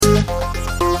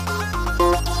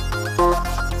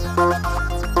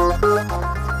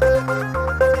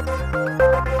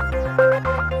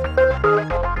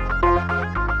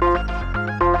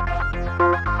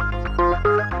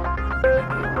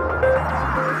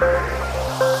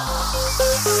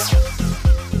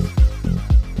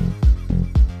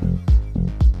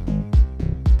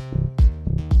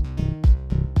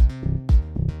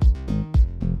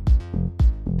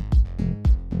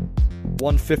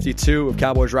of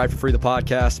Cowboys Ride for Free, the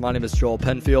podcast. My name is Joel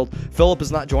Penfield. Philip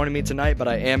is not joining me tonight, but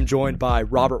I am joined by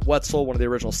Robert Wetzel, one of the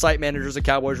original site managers of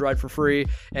Cowboys Ride for Free,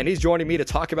 and he's joining me to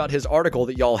talk about his article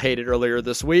that y'all hated earlier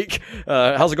this week.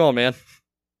 How's it going, man?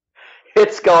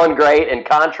 It's going great, and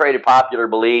contrary to popular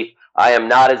belief, I am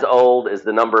not as old as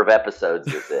the number of episodes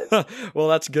this is. Well,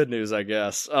 that's good news, I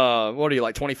guess. What are you,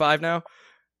 like 25 now?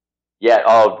 Yeah,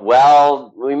 oh,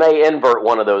 well, we may invert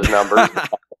one of those numbers.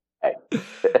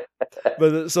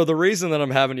 But so the reason that I'm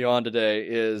having you on today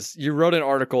is you wrote an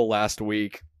article last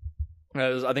week.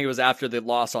 I think it was after the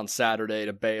loss on Saturday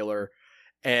to Baylor,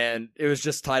 and it was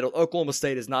just titled "Oklahoma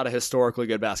State is not a historically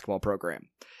good basketball program."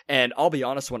 And I'll be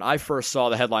honest, when I first saw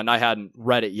the headline, I hadn't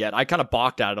read it yet. I kind of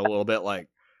balked at it a little bit, like,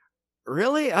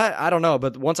 really? I don't know.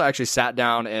 But once I actually sat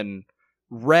down and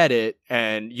read it,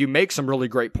 and you make some really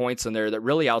great points in there that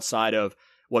really, outside of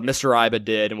what Mr. Iba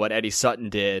did and what Eddie Sutton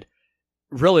did,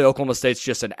 really, Oklahoma State's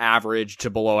just an average to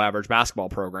below average basketball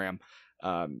program.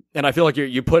 And I feel like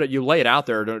you lay it out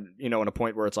there to, in a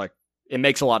point where it's like, it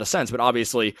makes a lot of sense. But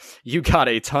obviously you got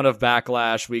a ton of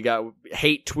backlash. We got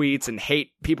hate tweets and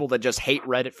people that just hate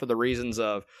Reddit for the reasons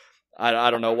of, I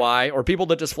don't know why, or people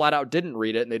that just flat out didn't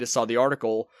read it and they just saw the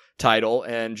article title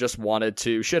and just wanted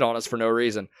to shit on us for no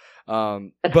reason.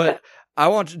 But I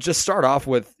want to just start off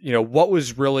with, what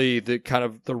was really the kind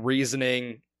of the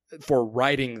reasoning for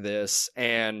writing this,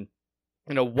 and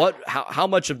how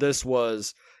much of this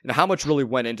was, how much really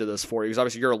went into this for you? Because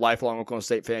obviously you're a lifelong Oklahoma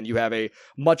State fan. You have a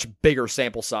much bigger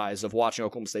sample size of watching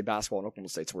Oklahoma State basketball and Oklahoma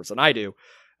State sports than I do.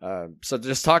 So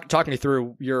just talk me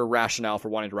through your rationale for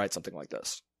wanting to write something like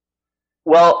this.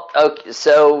 Well, okay,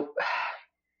 so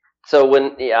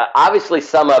when obviously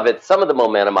some of the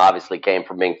momentum obviously came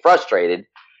from being frustrated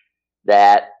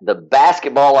that the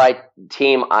basketball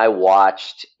team I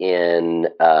watched in,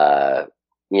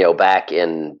 back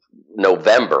in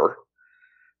November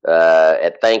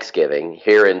at Thanksgiving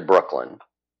here in Brooklyn,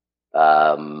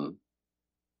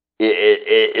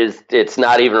 it's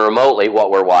not even remotely what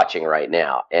we're watching right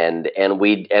now, and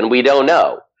we don't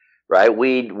know, right?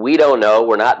 We don't know.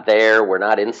 We're not there. We're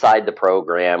not inside the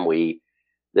program.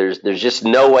 There's just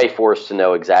no way for us to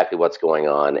know exactly what's going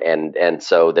on. And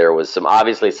so there was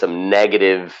obviously some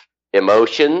negative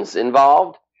emotions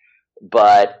involved,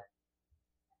 but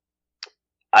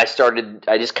I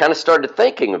just kind of started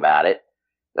thinking about it.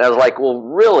 And I was like, well,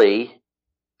 really,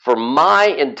 for my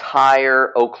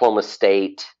entire Oklahoma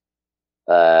State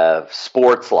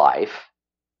sports life,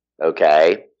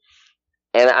 okay,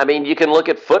 and I mean, you can look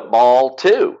at football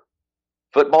too.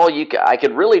 Football, I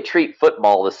could really treat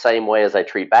football the same way as I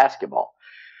treat basketball.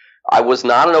 I was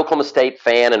not an Oklahoma State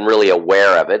fan and really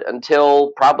aware of it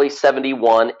until probably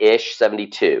 71-ish,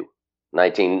 72,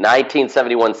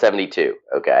 1971, 72,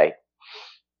 okay?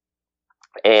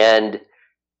 And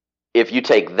if you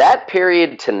take that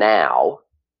period to now,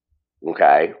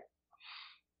 okay,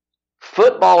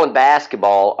 football and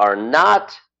basketball are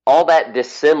not all that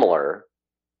dissimilar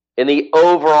in the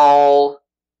overall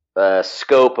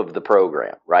scope of the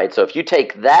program, right? So if you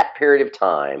take that period of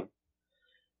time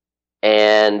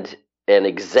and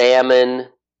examine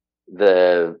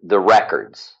the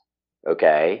records,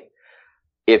 okay,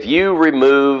 if you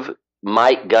remove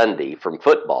Mike Gundy from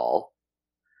football,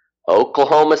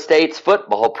 Oklahoma State's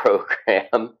football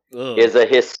program is a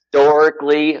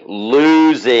historically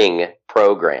losing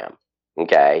program,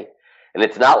 okay? And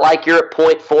it's not like you're at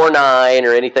 0.49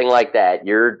 or anything like that.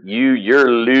 You're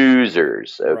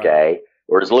losers, okay? Right.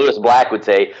 Or as Lewis Black would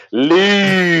say,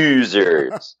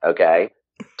 losers, okay?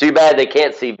 Too bad they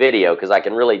can't see video because I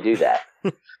can really do that.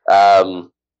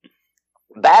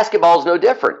 Basketball's no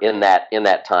different in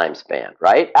that time span,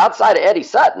 right? Outside of Eddie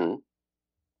Sutton,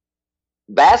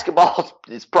 basketball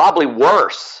is probably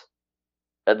worse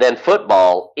than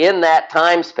football in that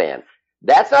time span.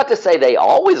 That's not to say they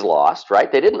always lost,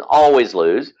 right? They didn't always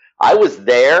lose. I was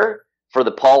there for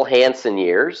the Paul Hansen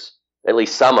years, at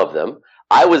least some of them.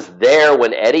 I was there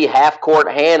when Eddie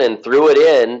Half-Court Hannon threw it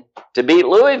in to beat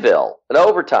Louisville in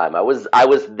overtime. I was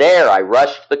there. I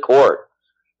rushed the court,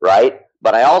 right?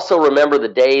 But I also remember the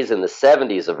days in the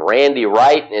 70s of Randy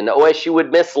Wright, and OSU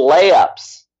would miss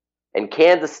layups, and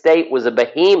Kansas State was a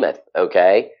behemoth,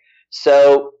 okay?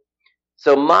 So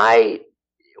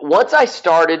once I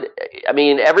started, I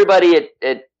mean, everybody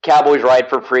at Cowboys Ride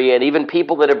for Free, and even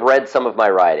people that have read some of my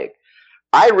writing,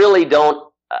 I really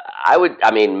don't,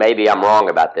 maybe I'm wrong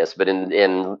about this, but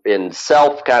in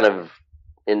self kind of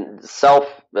in self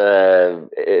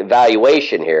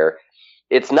evaluation here,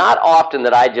 it's not often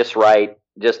that I just write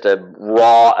just a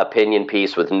raw opinion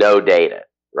piece with no data,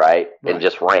 right? And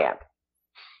just rant.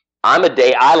 I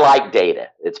like data.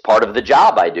 It's part of the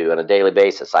job I do on a daily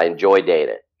basis. I enjoy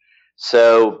data.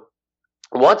 So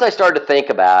once I started to think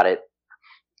about it,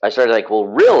 I started like, well,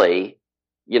 really,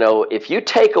 if you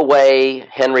take away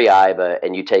Henry Iba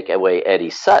and you take away Eddie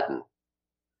Sutton,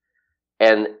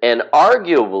 and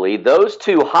arguably those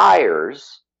two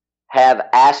hires have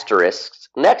asterisks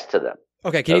next to them.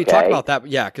 Okay, can you talk about that?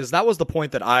 Yeah, because that was the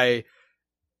point that I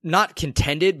not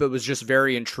contended, but was just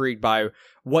very intrigued by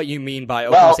what you mean by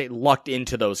Oklahoma State lucked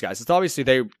into those guys. It's obviously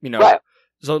they, right.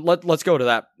 So let's go to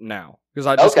that now, because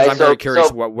I'm very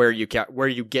curious where you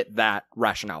get that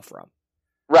rationale from.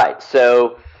 Right.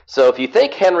 So if you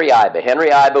think Henry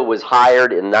Iba was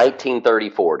hired in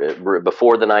 1934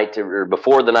 before the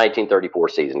 1934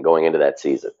 season, going into that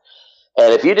season,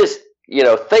 and if you just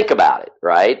think about it,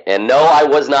 right? And no, I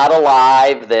was not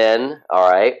alive then, all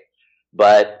right?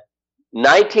 But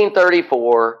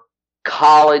 1934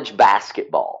 college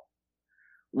basketball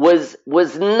was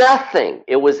nothing.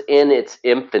 It was in its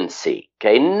infancy,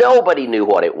 okay? Nobody knew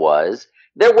what it was.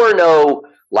 There were no,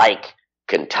 like,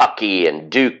 Kentucky and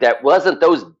Duke. That wasn't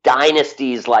those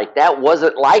dynasties like that.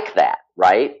 Wasn't like that,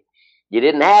 right? You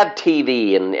didn't have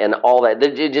TV and all that.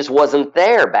 It just wasn't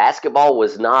there. Basketball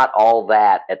was not all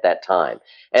that at that time.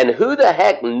 And who the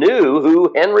heck knew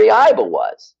who Henry Iba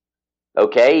was?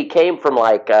 Okay, he came from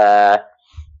like, I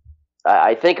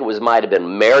think it might have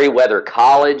been Meriwether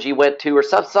College he went to or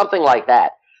something like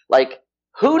that. Like,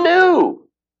 who knew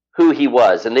who he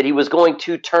was and that he was going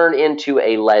to turn into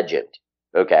a legend,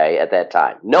 okay, at that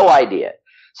time? No idea.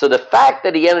 So the fact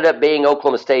that he ended up being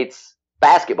Oklahoma State's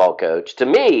basketball coach, to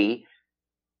me,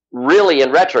 really,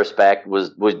 in retrospect,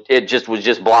 was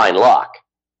just blind luck.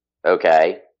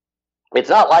 Okay, it's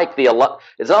not like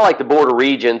the Board of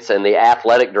Regents and the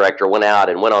athletic director went out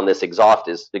and went on this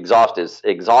exhaustive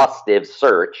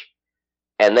search,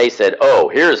 and they said, "Oh,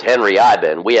 here's Henry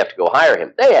Iba, and we have to go hire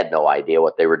him." They had no idea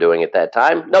what they were doing at that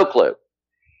time, no clue.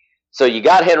 So you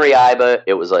got Henry Iba.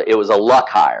 It was a luck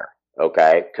hire.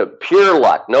 Okay, pure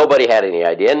luck. Nobody had any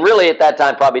idea, and really at that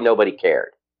time, probably nobody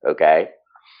cared. Okay.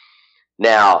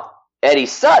 Now, Eddie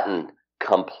Sutton,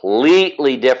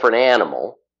 completely different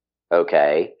animal,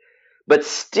 okay, but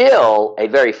still a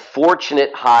very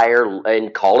fortunate hire,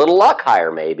 and call it a luck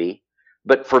hire maybe,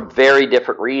 but for very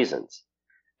different reasons.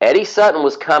 Eddie Sutton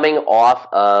was coming off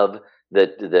of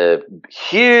the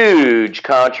huge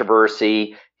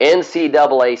controversy,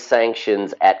 NCAA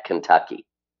sanctions at Kentucky,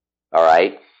 all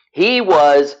right? He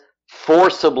was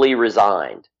forcibly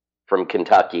resigned from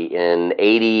Kentucky in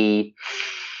 80...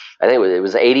 I think it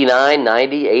was 89 or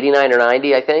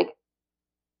 90, I think.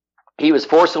 He was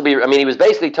forcibly, he was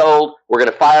basically told, we're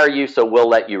going to fire you, so we'll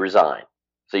let you resign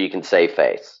so you can save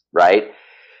face, right?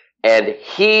 And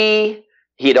he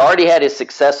had already had his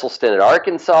successful stint at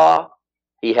Arkansas.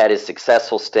 He had his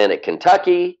successful stint at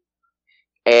Kentucky.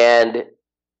 And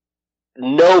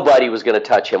nobody was going to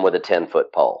touch him with a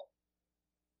 10-foot pole.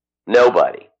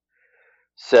 Nobody.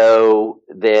 So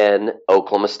then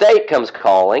Oklahoma State comes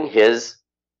calling, his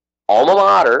alma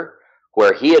mater,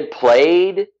 where he had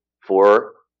played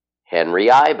for Henry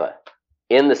Iba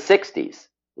in the 60s,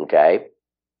 okay,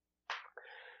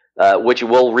 which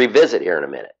we'll revisit here in a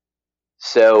minute.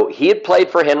 So he had played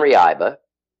for Henry Iba,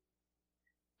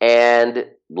 and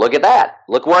look at that.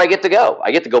 Look where I get to go.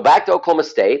 I get to go back to Oklahoma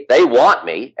State. They want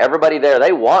me. Everybody there,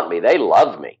 they want me. They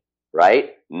love me,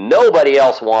 right? Nobody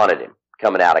else wanted him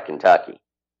coming out of Kentucky.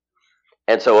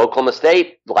 And so Oklahoma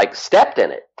State, stepped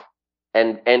in it.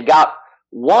 And got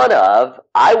one of,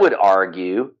 I would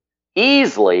argue,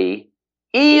 easily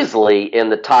in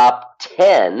the top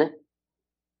 10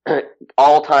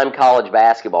 all-time college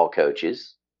basketball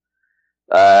coaches.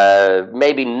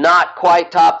 Maybe not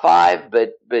quite top 5,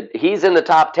 but he's in the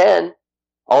top 10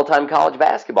 all-time college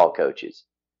basketball coaches.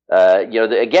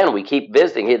 Again, we keep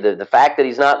visiting the fact that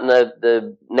he's not in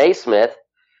the Naismith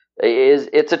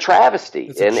it's a travesty,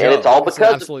 and it's all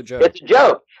because it's a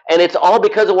joke. And it's all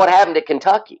because of what happened at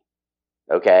Kentucky.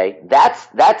 Okay, that's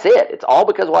it. It's all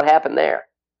because of what happened there.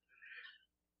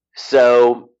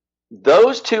 So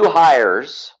those two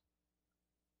hires,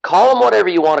 call them whatever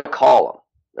you want to call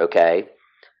them. Okay,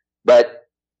 but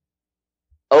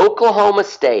Oklahoma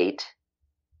State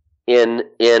in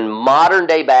modern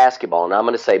day basketball, and I'm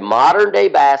going to say modern day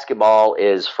basketball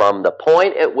is from the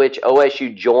point at which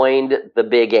OSU joined the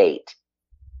Big Eight.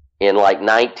 In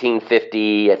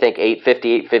 1950, I think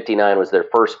 58-59 was their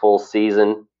first full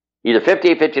season. Either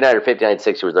 58-59 or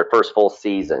 59-60 was their first full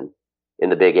season in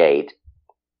the Big Eight.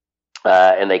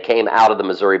 and they came out of the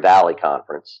Missouri Valley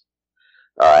Conference.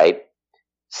 All right.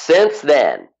 Since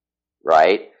then,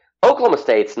 right, Oklahoma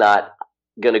State's not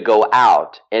going to go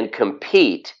out and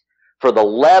compete for the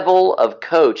level of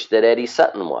coach that Eddie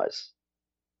Sutton was.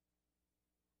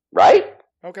 Right?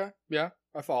 Okay. Yeah,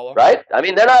 I follow. Right? I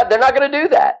mean, they're not going to do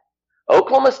that.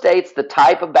 Oklahoma State's the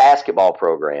type of basketball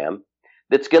program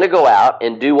that's going to go out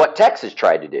and do what Texas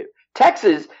tried to do.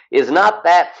 Texas is not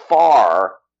that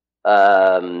far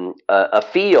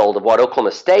afield of what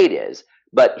Oklahoma State is,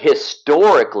 but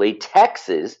historically,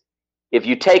 Texas, if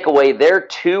you take away their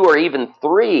 2 or even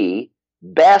 3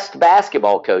 best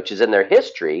basketball coaches in their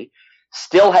history,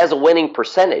 still has a winning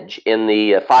percentage in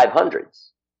the 500s.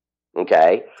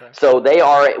 Okay? So they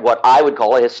are what I would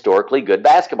call a historically good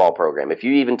basketball program. If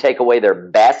you even take away their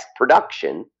best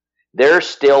production, they're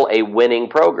still a winning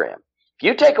program. If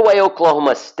you take away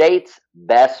Oklahoma State's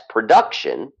best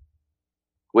production,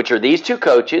 which are these 2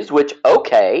 coaches, which,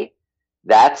 okay,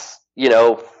 that's,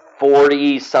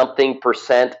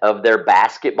 40-something% of their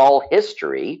basketball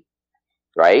history,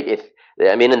 right?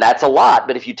 And that's a lot,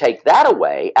 but if you take that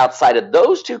away, outside of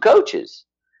those 2 coaches,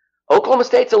 Oklahoma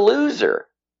State's a loser.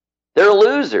 They're a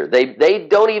loser. They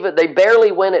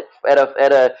barely win at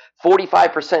a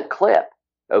 45% clip.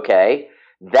 Okay?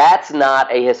 That's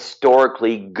not a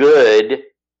historically good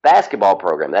basketball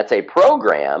program. That's a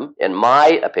program, in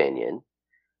my opinion,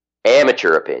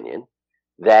 amateur opinion,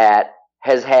 that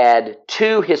has had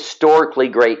 2 historically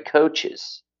great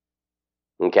coaches.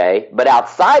 Okay? But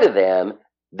outside of them,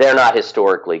 they're not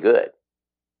historically good.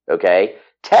 Okay?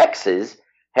 Texas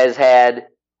has had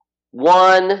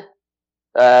 1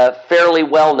 fairly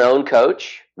well-known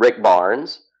coach, Rick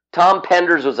Barnes. Tom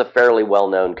Penders was a fairly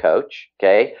well-known coach.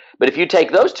 Okay? But if you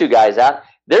take those 2 guys out,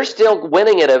 they're still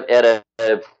winning at a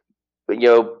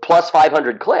plus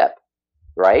 500 clip.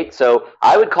 Right? So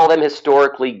I would call them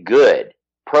historically good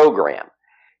program.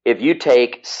 If you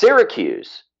take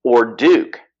Syracuse or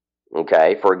Duke,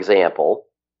 okay, for example,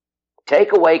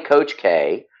 take away Coach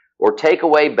K or take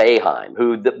away Boeheim,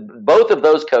 who both of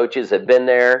those coaches have been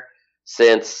there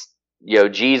since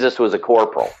Jesus was a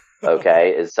corporal,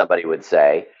 okay, as somebody would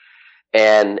say,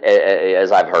 and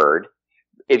as I've heard.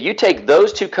 If you take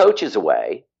those 2 coaches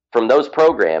away from those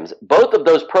programs, both of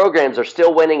those programs are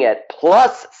still winning at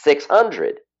plus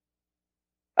 600.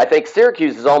 I think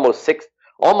Syracuse is almost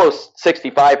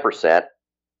 65%,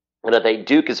 and I think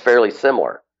Duke is fairly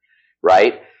similar,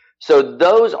 right? So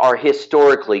those are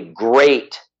historically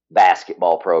great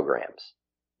basketball programs.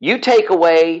 You take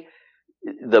away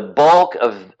the bulk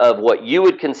of what you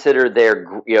would consider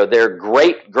their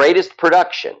greatest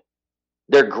production,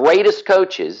 their greatest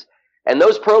coaches, and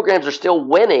those programs are still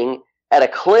winning at a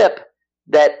clip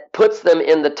that puts them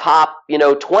in the top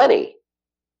 20.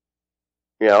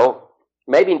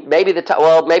 Maybe the top,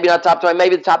 well, maybe not top 20,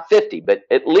 maybe the top 50, but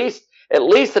at least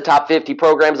the top 50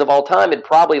 programs of all time, and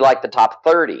probably like the top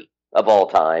 30 of all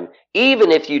time,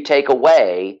 even if you take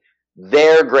away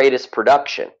their greatest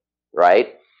production,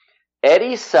 right?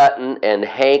 Eddie Sutton and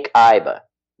Hank Iba,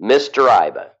 Mr.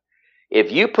 Iba,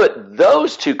 if you put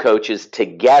those 2 coaches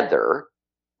together,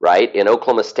 right, in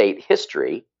Oklahoma State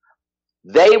history,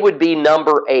 they would be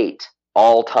number 8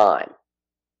 all time.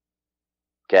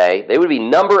 Okay? They would be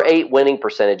number 8 winning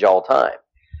percentage all time.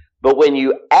 But when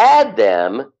you add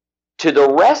them to the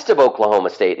rest of Oklahoma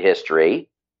State history,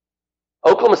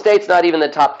 Oklahoma State's not even the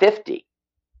top 50.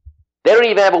 They don't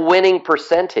even have a winning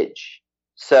percentage.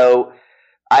 So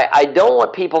I don't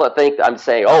want people to think that I'm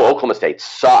saying, oh, Oklahoma State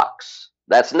sucks.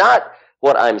 That's not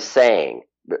what I'm saying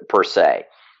per se.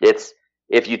 It's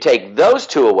if you take those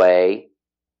 2 away,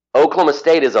 Oklahoma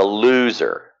State is a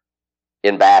loser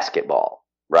in basketball,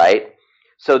 right?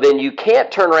 So then you can't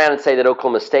turn around and say that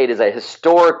Oklahoma State is a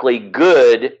historically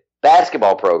good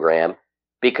basketball program,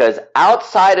 because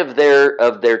outside of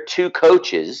their 2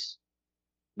 coaches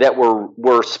that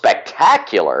were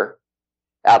spectacular,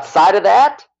 outside of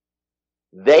that,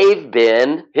 they've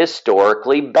been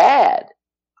historically bad.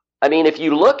 I mean, if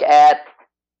you look at,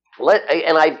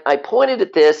 and I pointed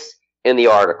at this in the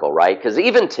article, right? Because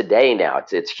even today now,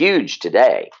 it's huge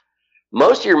today.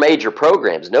 Most of your major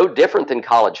programs, no different than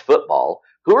college football,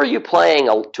 who are you playing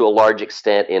to a large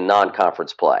extent in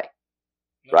non-conference play?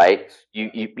 Right?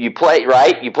 You play,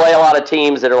 right? You play a lot of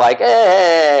teams that are like,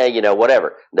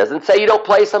 whatever. Doesn't say you don't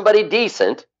play somebody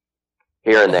decent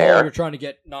here and there. You're trying to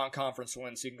get non-conference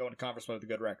wins so you can go into conference play with a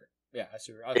good record. Yeah, I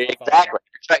see. Exactly.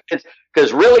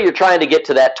 Because really you're trying to get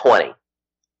to that 20.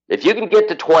 If you can get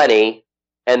to 20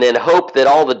 and then hope that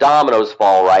all the dominoes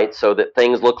fall right so that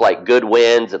things look like good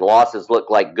wins and losses look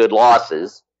like good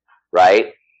losses,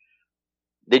 right?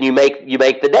 Then you make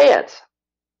the dance.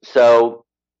 So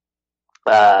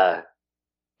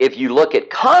if you look at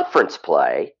conference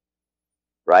play,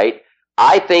 right,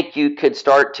 I think you could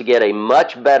start to get a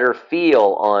much better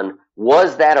feel on,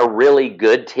 was that a really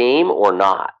good team or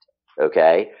not?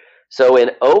 Okay. So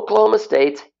in Oklahoma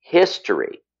State's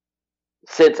history,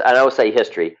 since I don't say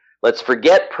history, let's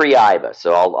forget pre-Iba.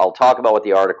 So I'll talk about what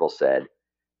the article said.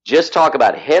 Just talk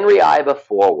about Henry Iba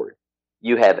forward.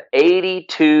 You have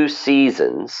 82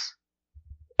 seasons,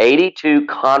 82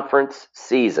 conference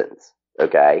seasons.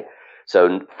 Okay.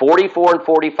 So 44 and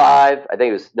 45, I think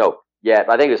it was, no, yeah,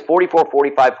 I think it was 44,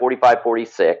 45, 45,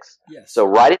 46. Yes. So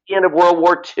right at the end of World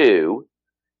War II,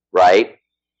 right,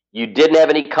 you didn't have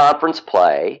any conference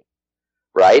play,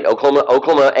 right?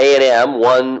 Oklahoma A&M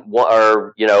won,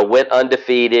 or went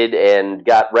undefeated and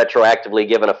got retroactively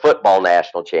given a football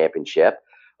national championship.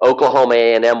 Oklahoma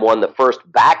A&M won the first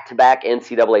back-to-back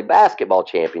NCAA basketball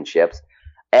championships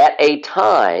at a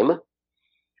time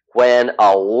when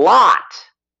a lot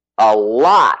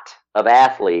of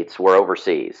athletes were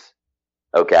overseas.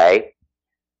 Okay?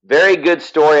 Very good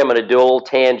story. I'm going to do a little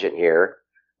tangent here.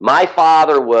 My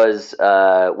father was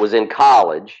in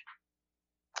college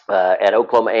at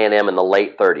Oklahoma A&M in the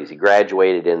late 30s. He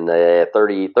graduated in the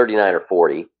 39 or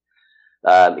 40.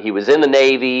 He was in the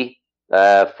Navy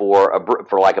for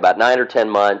like about 9 or 10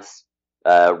 months,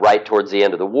 right towards the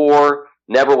end of the war.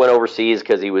 Never went overseas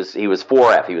because he was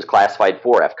 4F. He was classified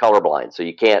 4F, colorblind. So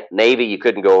you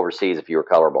couldn't go overseas if you were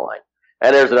colorblind.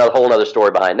 And there's whole other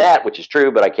story behind that, which is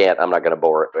true, but I'm not going to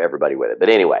bore everybody with it. But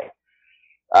anyway,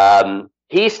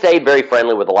 he stayed very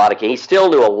friendly with a lot of kids. He still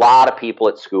knew a lot of people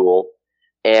at school.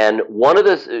 And one of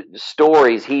the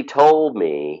stories he told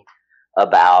me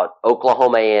about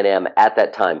Oklahoma A&M at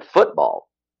that time football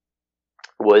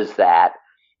was that,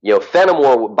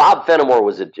 Bob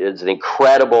Fenimore is an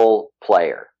incredible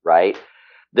player, right?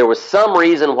 There was some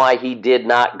reason why he did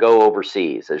not go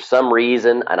overseas. There's some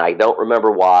reason, and I don't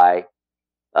remember why,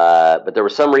 but there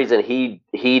was some reason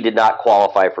he did not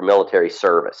qualify for military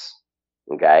service.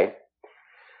 Okay.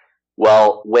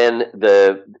 Well, when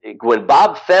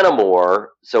Bob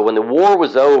Fenimore, so when the war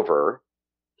was over,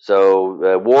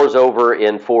 so war's over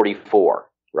in 44,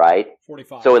 right?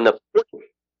 45. So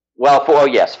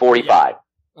yes, 45. Yeah,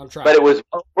 I'm trying. But it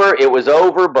was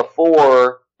over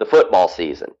before the football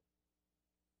season.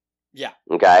 Yeah.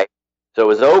 Okay. So it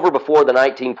was over before the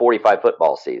 1945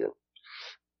 football season.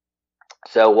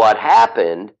 So what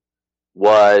happened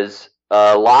was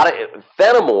a lot of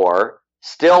Fenimore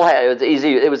still had,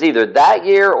 it was either that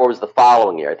year or it was the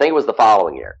following year. I think it was the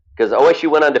following year because OSU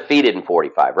went undefeated in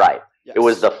 45, right? Yes. It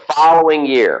was the following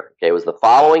year. Okay, it was the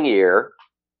following year,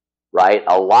 right?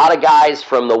 A lot of guys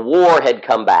from the war had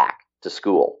come back to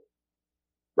school,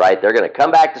 right? They're going to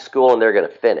come back to school and they're going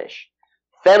to finish.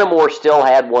 Fenimore still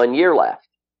had 1 year left,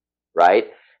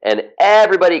 right? And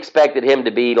everybody expected him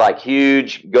to be like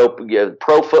huge.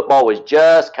 Pro football was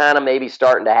just kind of maybe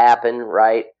starting to happen,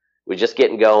 right? Was just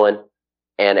getting going.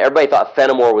 And everybody thought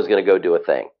Fenimore was going to go do a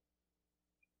thing.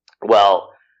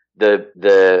 Well,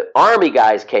 the Army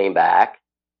guys came back,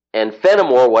 and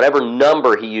Fenimore, whatever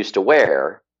number he used to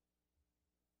wear,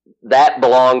 that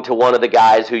belonged to one of the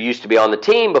guys who used to be on the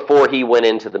team before he went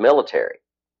into the military.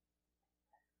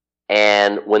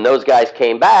 And when those guys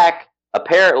came back,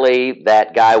 apparently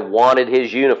that guy wanted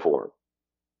his uniform,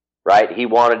 right? He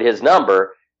wanted his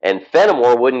number, and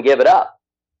Fenimore wouldn't give it up.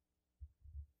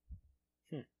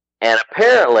 And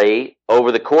apparently,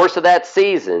 over the course of that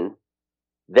season,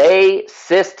 they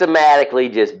systematically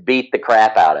just beat the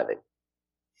crap out of him.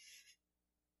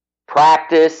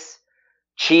 Practice,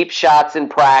 cheap shots in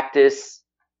practice,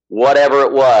 whatever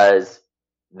it was,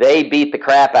 they beat the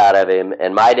crap out of him.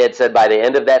 And my dad said by the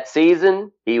end of that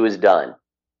season, he was done.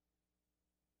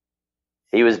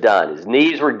 He was done. His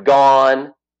knees were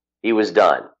gone. He was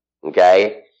done.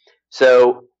 Okay?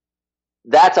 So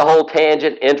that's a whole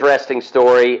tangent, interesting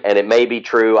story, and it may be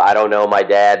true. I don't know. My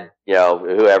dad,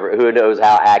 who knows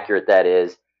how accurate that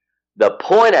is. The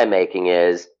point I'm making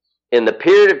is, in the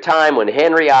period of time when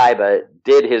Henry Iba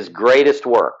did his greatest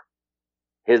work,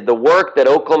 the work that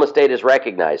Oklahoma State is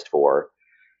recognized for,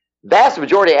 vast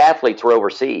majority of athletes were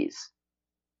overseas.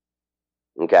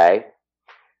 Okay?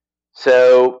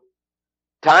 So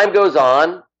time goes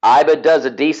on. Iba does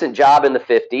a decent job in the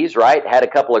 50s, right? Had a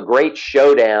couple of great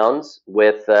showdowns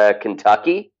with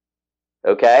Kentucky,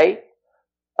 okay?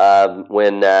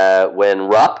 When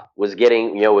Rupp was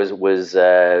getting,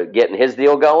 getting his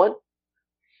deal going.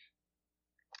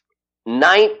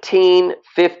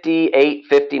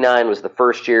 1958-59 was the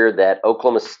first year that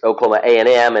Oklahoma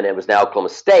A&M, and it was now Oklahoma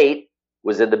State,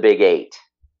 was in the Big Eight,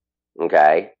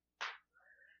 okay?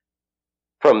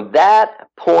 From that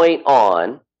point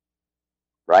on,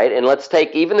 right? And let's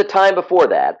take even the time before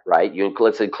that, right?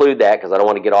 Let's include that because I don't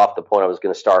want to get off the point I was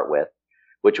going to start with,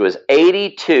 which was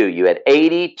 82. You had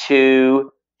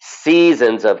 82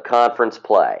 seasons of conference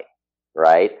play,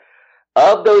 right?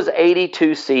 Of those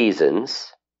 82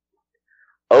 seasons,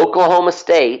 Oklahoma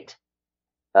State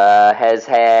has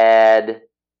had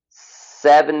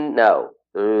I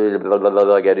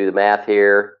got to do the math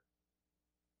here.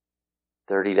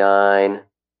 39,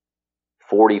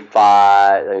 45,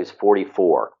 I think it's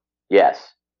 44.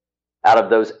 Yes. Out of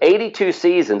those 82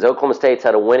 seasons, Oklahoma State's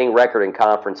had a winning record in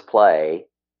conference play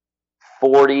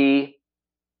 42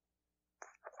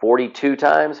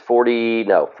 times?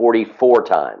 44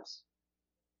 times.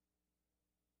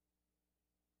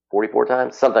 44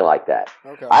 times? Something like that.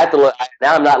 Okay. I have to look.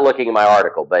 Now I'm not looking at my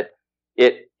article, but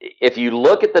if you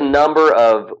look at the number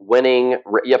of winning,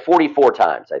 44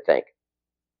 times, I think.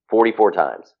 44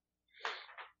 times.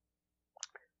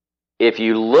 If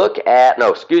you look at,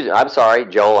 I'm sorry,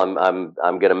 Joel, I'm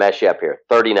going to mess you up here.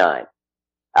 39.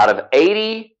 Out of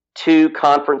 82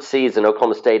 conference season,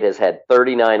 Oklahoma State has had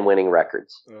 39 winning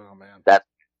records. Oh, man. That's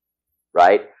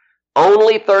right.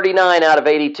 Only 39 out of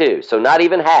 82. So not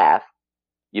even half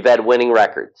you've had winning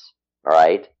records. All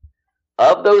right.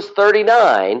 Of those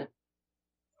 39,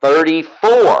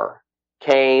 34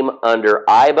 came under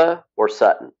Iba or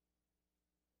Sutton.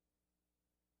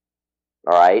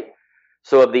 All right.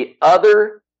 So of the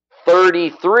other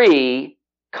 33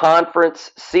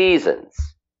 conference seasons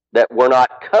that were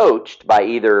not coached by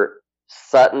either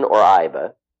Sutton or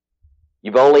Iba,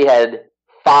 you've only had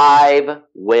 5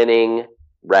 winning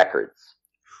records.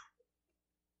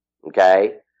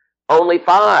 Okay? Only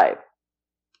 5.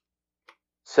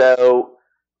 So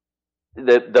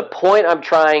the point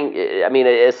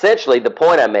essentially the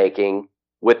point I'm making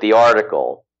with the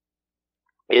article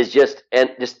is just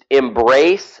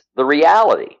embrace the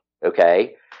reality,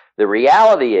 okay? The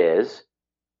reality is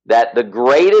that the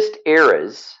greatest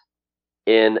eras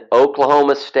in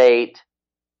Oklahoma State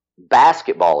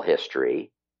basketball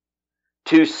history,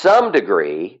 to some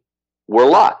degree, were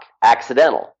luck,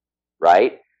 accidental,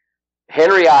 right?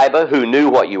 Henry Iba, who knew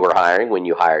what you were hiring when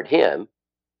you hired him,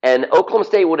 and Oklahoma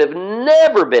State would have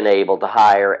never been able to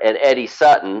hire an Eddie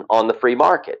Sutton on the free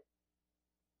market,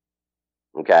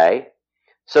 okay?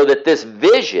 So that this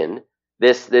vision,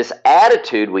 this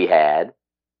attitude we had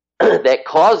that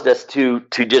caused us to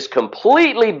just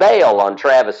completely bail on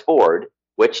Travis Ford,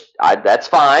 which that's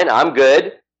fine, I'm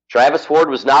good. Travis Ford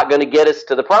was not going to get us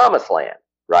to the promised land,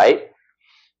 right?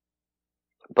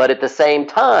 But at the same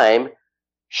time,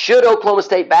 should Oklahoma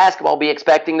State basketball be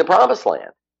expecting the promised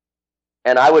land?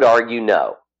 And I would argue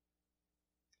no.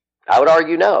 I would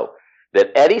argue no.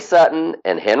 That Eddie Sutton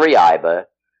and Henry Iba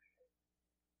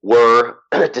were,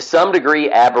 to some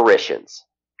degree, aberrations.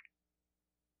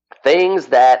 Things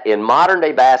that in modern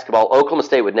day basketball, Oklahoma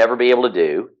State would never be able to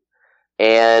do,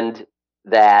 and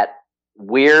that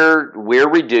we're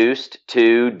reduced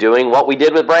to doing what we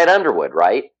did with Brad Underwood,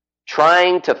 right?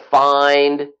 Trying to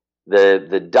find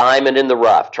the diamond in the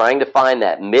rough, trying to find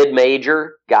that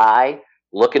mid-major guy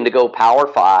looking to go Power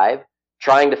 5,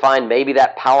 trying to find maybe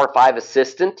that Power 5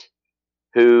 assistant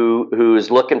who's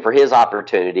looking for his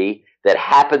opportunity that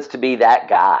happens to be that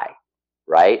guy,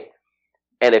 right?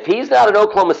 And if he's not an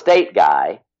Oklahoma State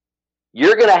guy,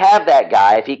 you're going to have that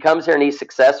guy. If he comes here and he's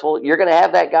successful, you're going to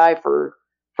have that guy for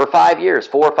 5 years,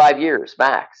 4 or 5 years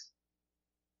max.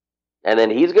 And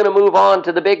then he's going to move on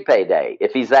to the big payday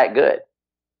if he's that good.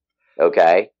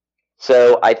 Okay?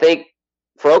 So I think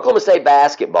for Oklahoma State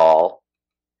basketball,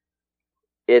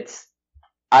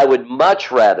 I would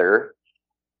much rather.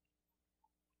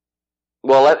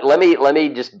 Well, let me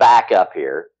just back up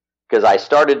here, because I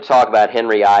started to talk about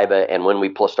Henry Iba and when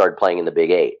we started playing in the Big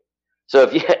 8. So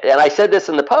and I said this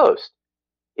in the post,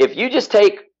 if you just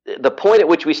take the point at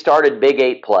which we started Big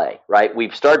 8 play, right?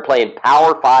 We've started playing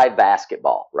Power 5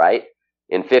 basketball, right?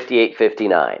 In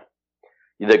 58-59.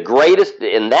 The greatest,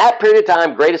 in that period of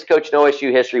time, greatest coach in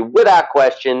OSU history, without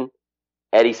question,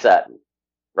 Eddie Sutton,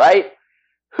 right?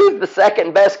 Who's the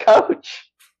second best coach?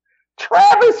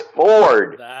 Travis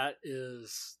Ford.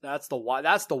 That's the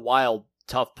wild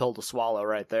tough pill to swallow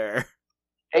right there.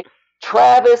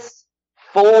 Travis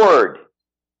Ford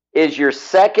is your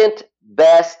second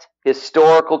best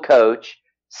historical coach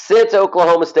since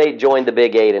Oklahoma State joined the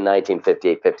Big 8 in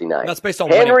 1958-59. That's based on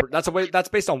winning. That's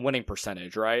based on winning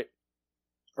percentage, right?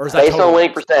 Or is that based on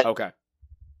winning percentage? Okay.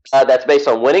 That's based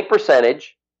on winning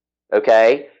percentage.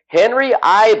 Okay. Henry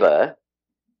Iba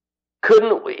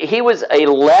he was a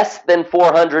less than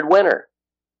 400 winner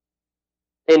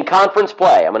in conference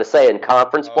play. I'm going to say in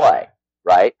conference play,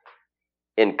 right?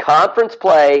 In conference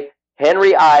play,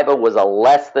 Henry Iva was a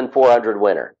less than 400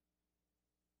 winner.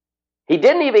 He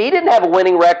didn't have a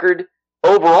winning record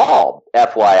overall,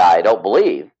 FYI, I don't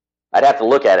believe. I'd have to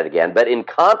look at it again. But in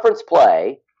conference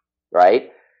play,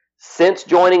 right, since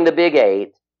joining the Big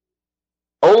Eight,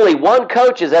 only one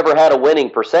coach has ever had a winning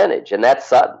percentage, and that's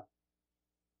Sutton.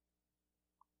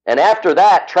 And after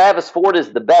that, Travis Ford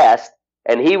is the best,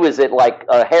 and he was at like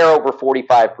a hair over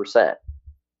 45%.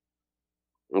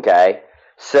 Okay?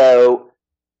 So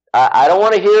I don't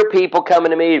want to hear people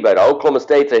coming to me about Oklahoma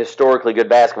State's a historically good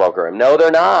basketball program. No, they're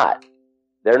not.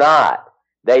 They're not.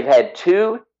 They've had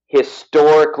two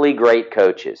historically great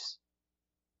coaches.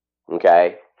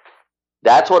 Okay?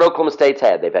 That's what Oklahoma State's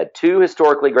had. They've had two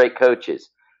historically great coaches.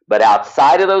 But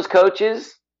outside of those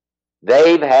coaches,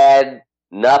 they've had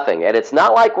nothing. And it's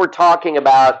not like we're talking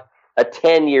about a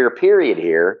 10-year period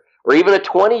here or even a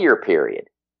 20-year period,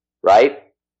 right?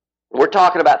 We're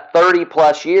talking about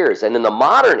 30-plus years. And in the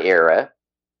modern era,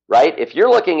 right, if you're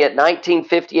looking at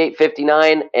 1958,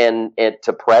 59, and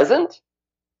to present,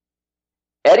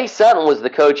 Eddie Sutton was the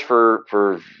coach for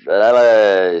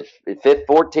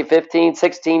 14, 15,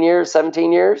 16 years,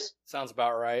 17 years. Sounds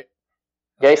about right.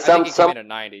 Okay, I think he came in at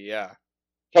 90, yeah.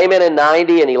 Came in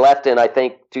 90, and he left in, I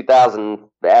think, 2000,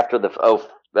 after the,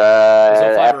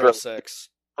 after 06.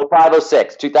 05,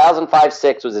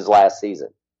 2005-06 was his last season.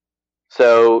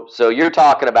 So you're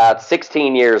talking about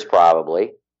 16 years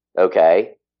probably,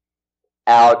 okay,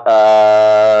 out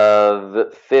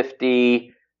of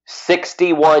 50,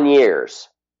 61 years.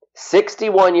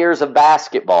 61 years of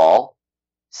basketball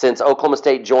since Oklahoma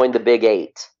State joined the Big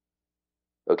Eight,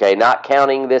 okay, not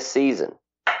counting this season.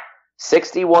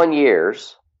 61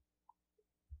 years,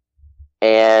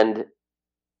 and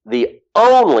the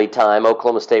only time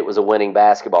Oklahoma State was a winning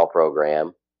basketball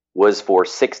program was for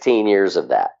 16 years of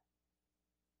that.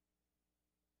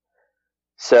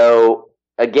 So,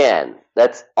 again,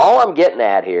 that's all I'm getting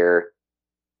at here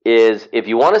is if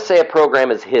you want to say a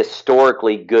program is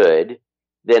historically good,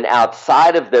 then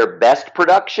outside of their best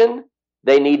production,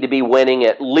 they need to be winning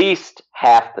at least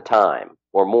half the time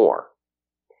or more.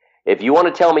 If you want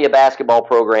to tell me a basketball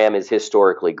program is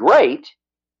historically great,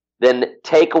 then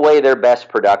take away their best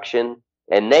production,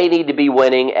 and they need to be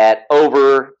winning at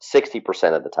over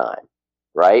 60% of the time,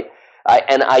 right?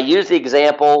 I use the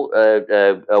example,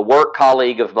 a work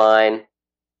colleague of mine,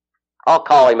 I'll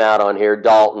call him out on here,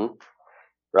 Dalton,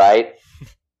 right?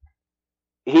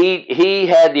 He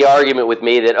had the argument with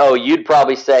me that, you'd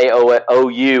probably say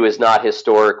OU is not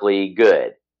historically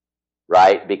good,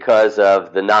 right, because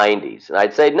of the 90s. And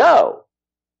I'd say, no,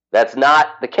 that's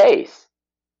not the case.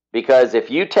 Because if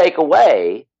you take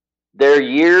away their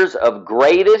years of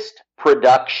greatest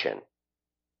production,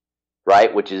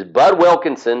 right, which is Bud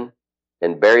Wilkinson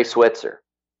and Barry Switzer,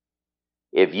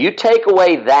 if you take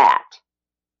away that,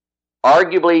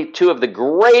 arguably two of the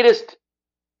greatest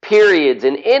periods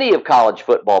in any of college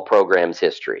football programs'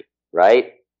 history,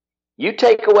 right? You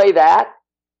take away that,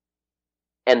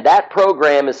 and that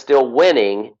program is still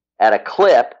winning at a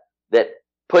clip that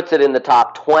puts it in the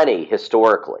top 20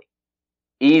 historically,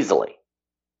 easily.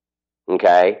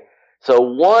 Okay? So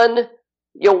one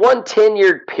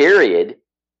 10-year period,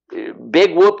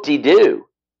 big whoop-de-doo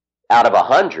out of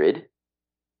 100.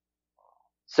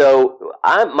 So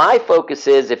my focus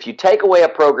is if you take away a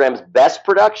program's best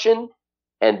production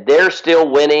and they're still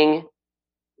winning,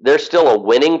 they're still a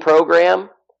winning program,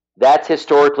 that's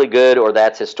historically good or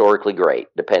that's historically great,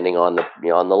 depending on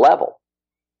the level.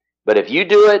 But if you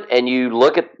do it and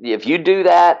if you do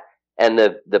that and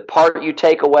the part you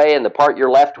take away and the part you're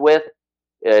left with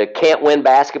can't win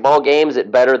basketball games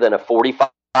at better than a 45%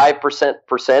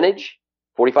 percentage,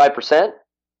 45%,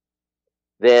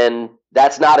 then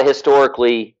that's not a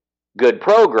historically good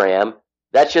program.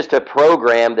 That's just a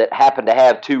program that happened to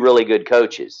have two really good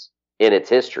coaches in its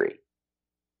history.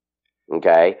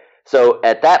 Okay? So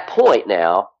at that point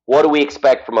now, what do we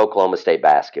expect from Oklahoma State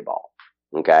basketball?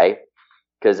 Okay?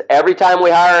 Because every time we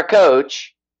hire a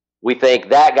coach, we think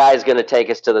that guy's going to take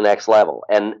us to the next level.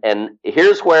 And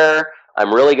here's where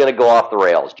I'm really going to go off the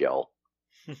rails, Joel.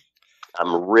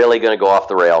 I'm really going to go off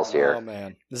the rails here. Oh,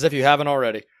 man. As if you haven't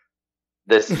already.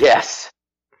 Yes.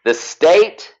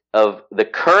 The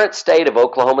current state of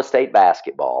Oklahoma State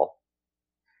basketball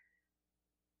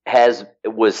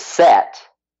was set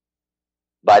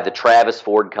by the Travis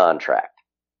Ford contract.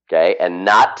 Okay? And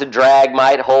not to drag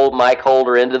Mike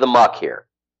Holder into the muck here.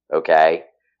 Okay?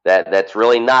 That's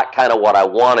really not kind of what I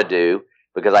want to do,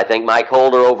 because I think Mike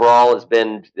Holder overall has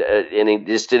been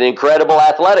just an incredible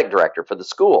athletic director for the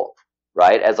school,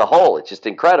 right? As a whole, it's just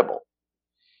incredible.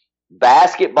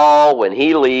 Basketball, when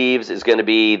he leaves, is going to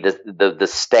be the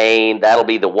stain. That'll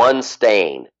be the one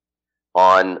stain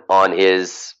on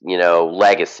his,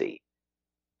 legacy.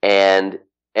 And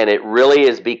it really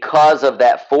is because of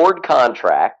that Ford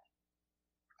contract,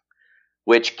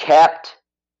 which kept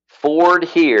Ford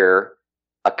here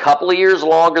a couple of years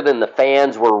longer than the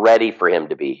fans were ready for him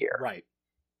to be here. Right.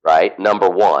 Right? Number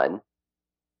one.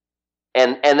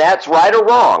 And that's right or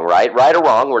wrong, right? Right or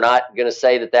wrong. We're not going to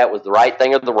say that was the right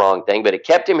thing or the wrong thing, but it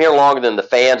kept him here longer than the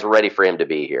fans were ready for him to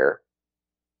be here.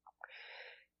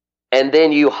 And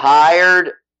then you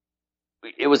hired,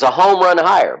 it was a home run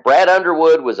hire. Brad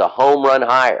Underwood was a home run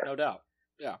hire. No doubt.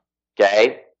 Yeah.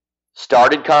 Okay.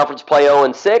 Started conference play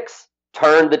 0-6,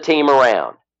 turned the team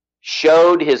around,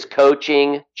 showed his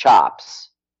coaching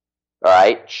chops. All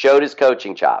right. Showed his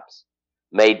coaching chops,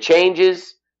 made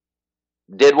changes,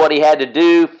 did what he had to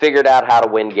do, figured out how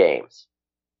to win games.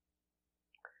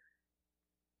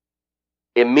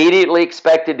 Immediately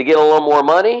expected to get a little more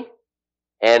money,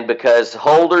 and because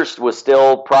Holders was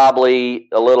still probably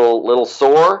a little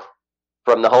sore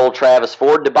from the whole Travis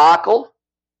Ford debacle,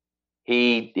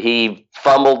 he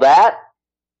fumbled that.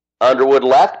 Underwood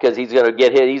left because he's going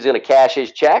to cash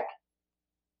his check,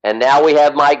 and now we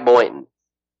have Mike Boynton.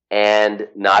 And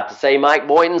not to say Mike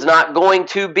Boynton's not going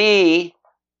to be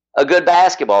a good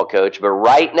basketball coach, but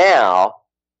right now,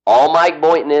 all Mike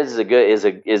Boynton is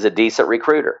a decent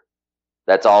recruiter.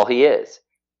 That's all he is.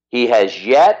 He has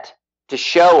yet to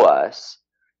show us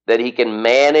that he can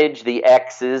manage the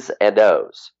X's and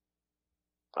O's.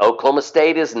 Oklahoma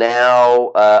State is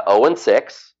now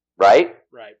 0-6, right?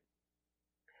 Right.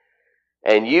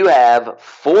 And you have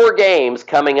 4 games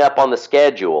coming up on the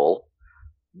schedule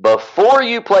before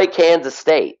you play Kansas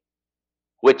State,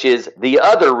 which is the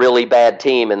other really bad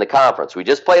team in the conference. We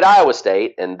just played Iowa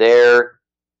State, and they're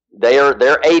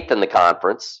 8th in the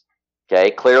conference.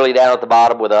 Okay, clearly down at the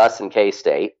bottom with us and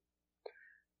K-State.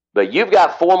 But you've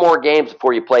got 4 more games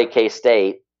before you play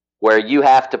K-State, where you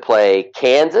have to play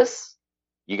Kansas.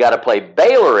 You got to play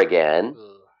Baylor again,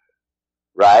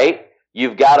 right?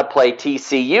 You've got to play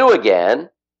TCU again.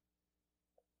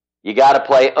 You got to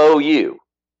play OU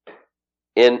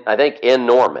in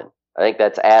Norman. I think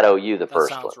that's at OU the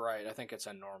first one. That sounds right. I think it's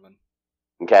in Norman.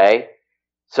 Okay.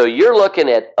 So you're looking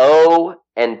at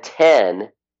 0-10.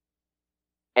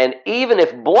 And even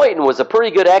if Boynton was a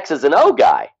pretty good X's and O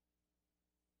guy,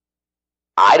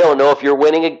 I don't know if you're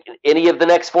winning any of the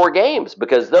next 4 games,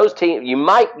 because those teams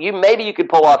maybe you could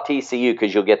pull off TCU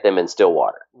because you'll get them in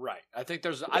Stillwater. Right. I think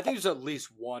there's at least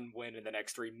 1 win in the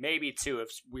next 3, maybe 2 if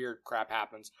weird crap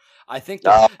happens. I think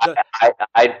God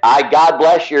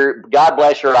bless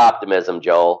your optimism,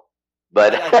 Joel.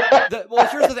 But well,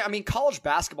 here's the thing. I mean, college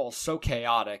basketball is so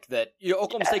chaotic that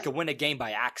Oklahoma State can win a game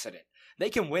by accident. They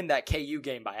can win that KU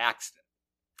game by accident.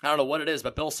 I don't know what it is,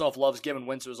 but Bill Self loves giving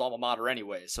wins to his alma mater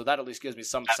anyway, so that at least gives me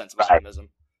some sense of optimism.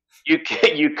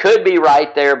 You could be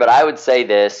right there, but I would say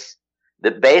this,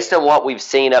 that based on what we've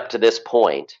seen up to this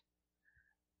point,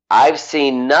 I've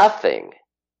seen nothing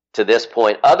to this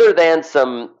point other than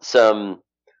some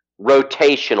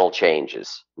rotational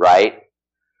changes, right?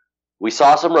 We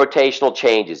saw some rotational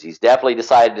changes. He's definitely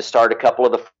decided to start a couple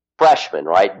of the freshmen,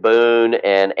 right? Boone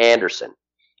and Anderson,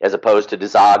 as opposed to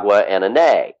Desagua and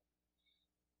Ane.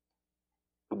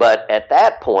 But at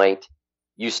that point,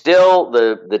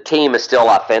 the team is still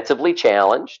offensively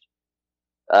challenged.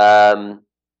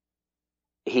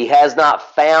 He has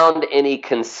not found any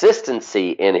consistency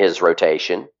in his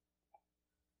rotation,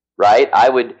 right? I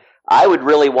would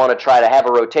really want to try to have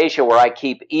a rotation where I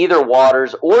keep either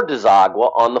Waters or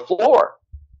Desagua on the floor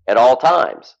at all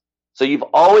times. So you've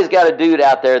always got a dude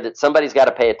out there that somebody's got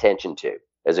to pay attention to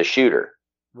as a shooter.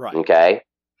 Right. Okay.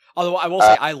 Although I will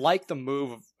say I like the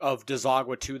move of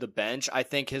Desagua to the bench. I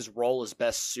think his role is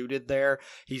best suited there.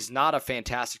 He's not a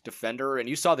fantastic defender, and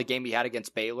you saw the game he had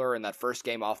against Baylor in that first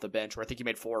game off the bench where I think he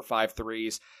made 4 or 5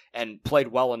 threes and played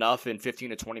well enough in 15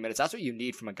 to 20 minutes. That's what you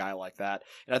need from a guy like that.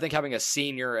 And I think having a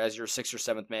senior as your 6th or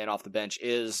 7th man off the bench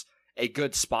is a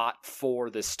good spot for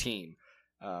this team.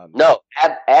 No,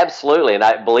 absolutely. And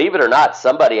I believe it or not,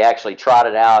 somebody actually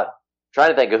trotted out,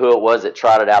 trying to think of who it was that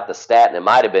trotted out the stat, and it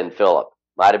might have been Phillip.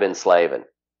 Might have been Slavin,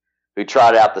 who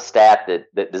trotted out the stat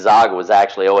that Desagua was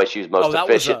actually OSU's most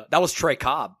efficient. That was Trey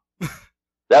Cobb. That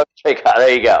was Trey Cobb.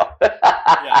 There you go.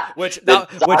 Yeah, which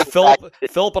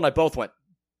Philip and I both went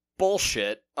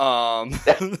bullshit. But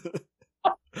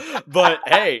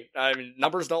hey, I mean,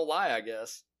 numbers don't lie, I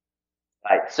guess.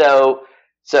 Right. So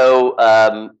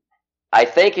I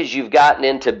think as you've gotten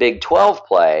into Big 12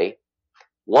 play,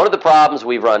 one of the problems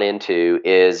we've run into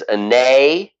is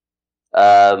Ane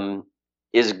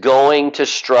is going to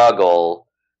struggle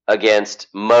against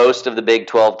most of the Big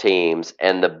 12 teams,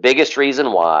 and the biggest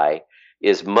reason why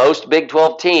is most Big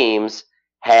 12 teams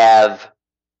have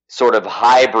sort of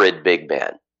hybrid big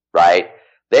men, right?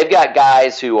 They've got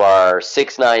guys who are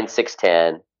 6'9",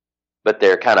 6'10", but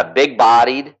they're kind of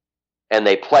big-bodied, and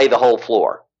they play the whole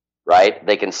floor, right?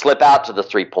 They can slip out to the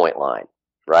three-point line,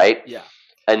 right? Yeah.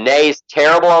 Anae's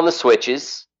terrible on the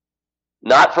switches,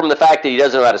 not from the fact that he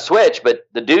doesn't know how to switch, but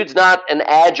the dude's not an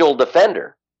agile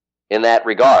defender in that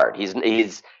regard.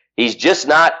 He's just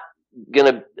not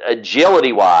gonna,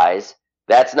 agility-wise,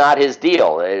 that's not his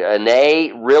deal.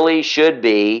 Anae really should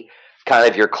be kind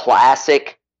of your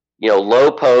classic,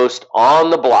 low post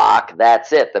on the block.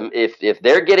 That's it. If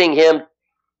they're getting him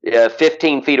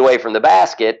 15 feet away from the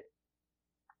basket,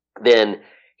 then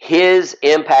his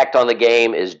impact on the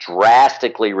game is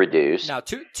drastically reduced. Now,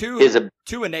 to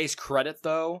Anae's credit,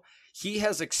 though, he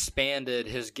has expanded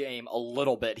his game a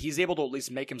little bit. He's able to at least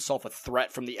make himself a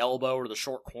threat from the elbow or the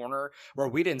short corner, where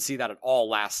we didn't see that at all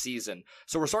last season.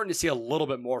 So we're starting to see a little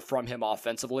bit more from him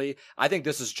offensively. I think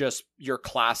this is just your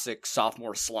classic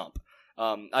sophomore slump.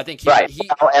 I think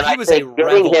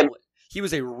he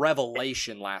was a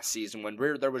revelation last season when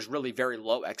there was really very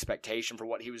low expectation for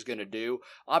what he was going to do.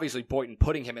 Obviously, Boynton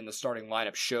putting him in the starting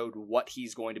lineup showed what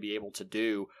he's going to be able to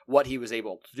do, what he was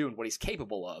able to do, and what he's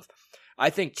capable of. I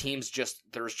think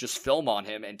there's just film on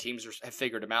him, and teams have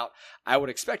figured him out. I would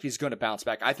expect he's going to bounce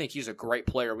back. I think he's a great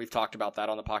player. We've talked about that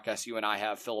on the podcast. You and I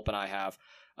have, Philip and I have.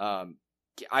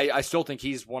 I still think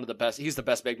he's one of the best. He's the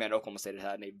best big man Oklahoma State has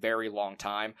had in a very long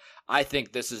time. I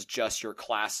think this is just your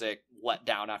classic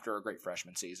letdown after a great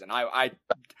freshman season. Right.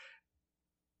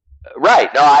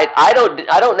 No, I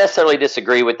don't necessarily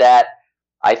disagree with that.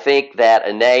 I think that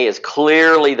Anae is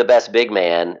clearly the best big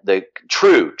man, the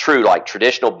true, like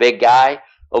traditional big guy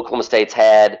Oklahoma State's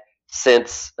had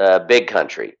since Big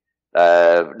Country.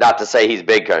 Not to say he's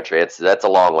Big Country. That's a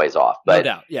long ways off. But no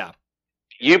doubt, yeah.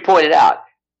 You pointed out,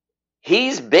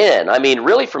 he's been,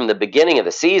 really from the beginning of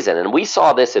the season, and we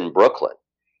saw this in Brooklyn.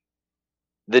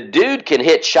 The dude can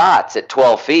hit shots at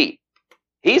 12 feet.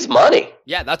 He's money.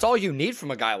 Yeah, that's all you need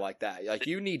from a guy like that. Like,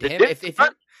 you need him.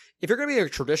 If you're going to be a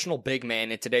traditional big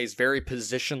man in today's very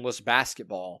positionless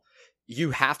basketball, you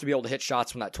have to be able to hit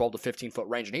shots from that 12 to 15-foot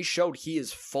range, and he showed he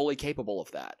is fully capable of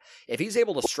that. If he's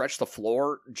able to stretch the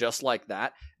floor just like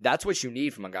that, that's what you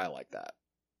need from a guy like that.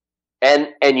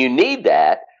 And you need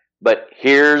that, but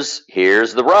here's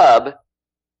the rub.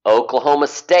 Oklahoma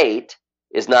State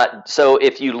is not. So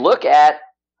if you look at,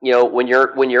 when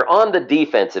you're on the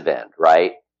defensive end,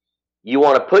 right, you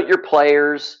want to put your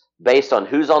players based on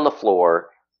who's on the floor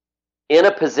in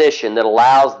a position that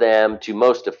allows them to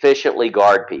most efficiently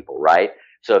guard people, right?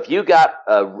 So if you got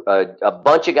a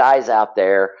bunch of guys out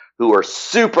there who are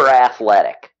super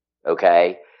athletic,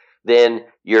 okay, then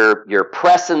you're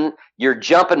pressing, you're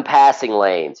jumping passing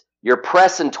lanes, you're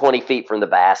pressing 20 feet from the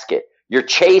basket, you're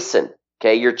chasing,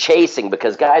 okay,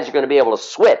 because guys are going to be able to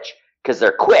switch because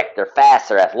they're quick, they're fast,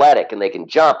 they're athletic, and they can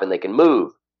jump and they can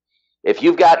move. If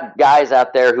you've got guys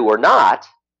out there who are not,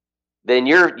 then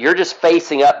you're just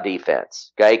facing up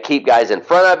defense. Okay, keep guys in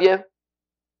front of you.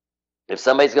 If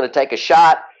somebody's going to take a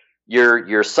shot,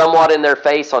 you're somewhat in their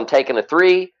face on taking a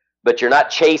three, but you're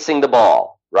not chasing the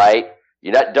ball, right?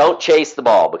 Don't chase the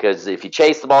ball, because if you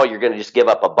chase the ball, you're going to just give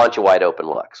up a bunch of wide open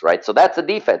looks, right? So that's the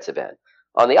defensive end.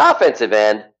 On the offensive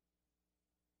end,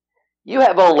 you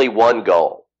have only one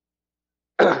goal,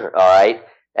 all right?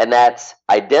 And that's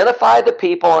identify the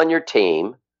people on your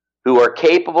team who are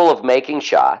capable of making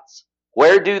shots.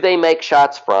 Where do they make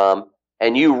shots from?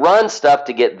 And you run stuff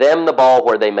to get them the ball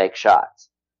where they make shots.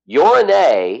 Your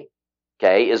Anae,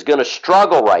 okay, is going to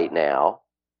struggle right now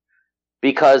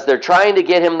because they're trying to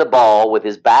get him the ball with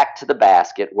his back to the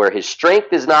basket, where his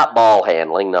strength is not ball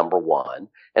handling, number one.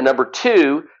 And number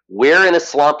two, we're in a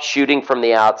slump shooting from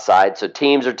the outside, so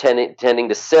teams are tending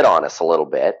to sit on us a little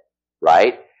bit,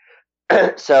 right?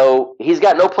 So he's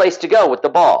got no place to go with the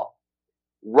ball.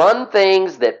 Run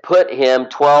things that put him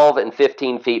 12 and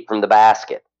 15 feet from the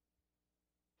basket.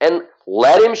 And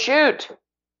let him shoot.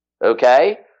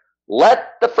 Okay?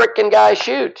 Let the frickin' guy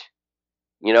shoot.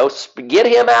 Get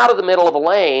him out of the middle of a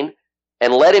lane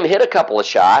and let him hit a couple of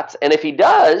shots. And if he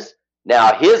does,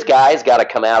 now his guy's got to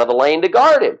come out of the lane to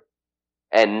guard him.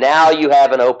 And now you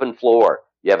have an open floor.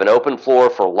 You have an open floor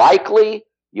for Likely.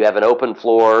 You have an open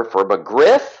floor for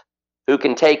McGriff, who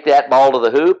can take that ball to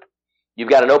the hoop. You've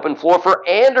got an open floor for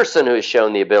Anderson, who has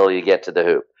shown the ability to get to the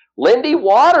hoop. Lindy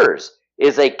Waters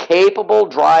is a capable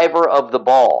driver of the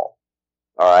ball.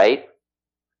 All right?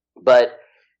 But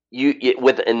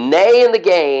with Anae in the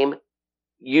game,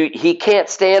 he can't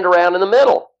stand around in the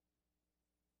middle.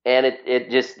 And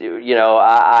it just,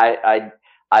 I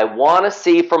want to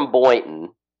see from Boynton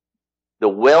the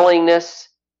willingness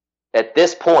at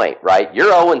this point, right?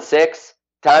 You're 0-6,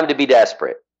 time to be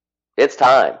desperate. It's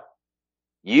time.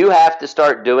 You have to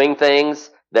start doing things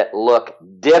that look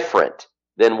different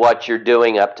than what you're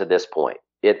doing up to this point.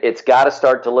 It's got to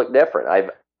start to look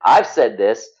different. I've said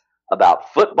this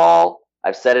about football.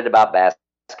 I've said it about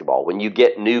basketball. When you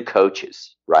get new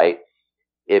coaches, right?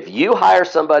 If you hire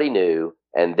somebody new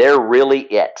and they're really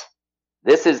it,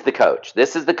 this is the coach.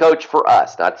 This is the coach for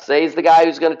us. Not to say he's the guy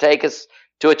who's going to take us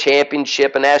to a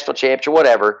championship, a national championship,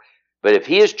 whatever. But if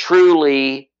he is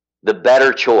truly the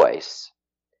better choice,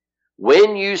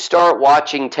 when you start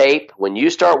watching tape, when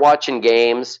you start watching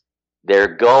games,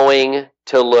 they're going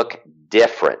to look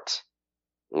different.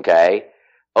 Okay?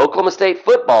 Oklahoma State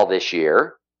football this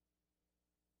year,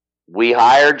 we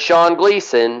hired Sean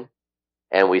Gleason,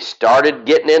 and we started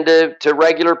getting into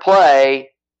regular play,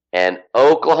 and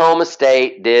Oklahoma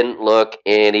State didn't look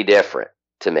any different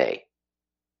to me.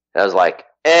 I was like,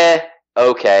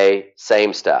 okay,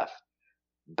 same stuff.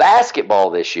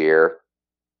 Basketball this year,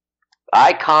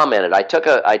 I commented. I took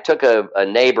a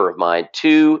neighbor of mine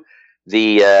to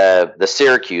the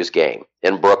Syracuse game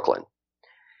in Brooklyn,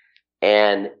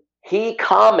 and he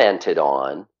commented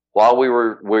on, while we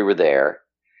were there,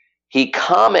 he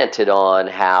commented on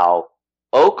how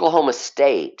Oklahoma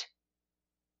State,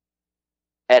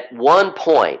 at one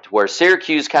point where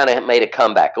Syracuse kind of made a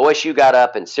comeback, OSU got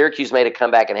up and Syracuse made a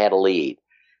comeback and had a lead,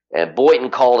 and Boynton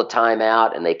called a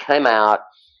timeout, and they came out,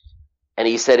 and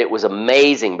he said it was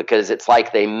amazing because it's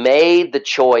like they made the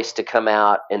choice to come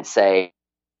out and say,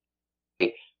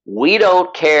 we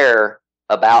don't care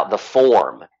about the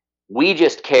form. We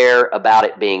just care about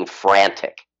it being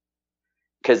frantic.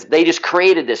 Because they just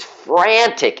created this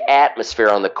frantic atmosphere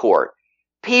on the court.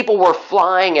 People were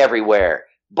flying everywhere.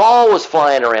 Ball was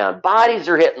flying around. Bodies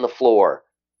are hitting the floor.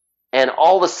 And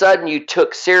all of a sudden you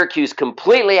took Syracuse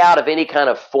completely out of any kind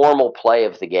of formal play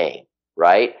of the game,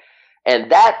 right?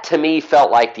 And that, to me,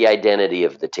 felt like the identity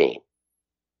of the team.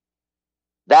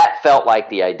 That felt like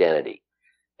the identity.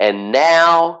 And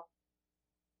now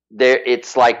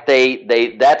it's like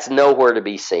they that's nowhere to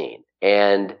be seen.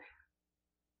 And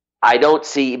I don't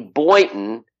see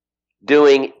Boynton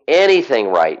doing anything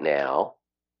right now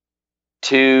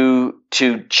to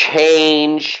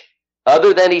change,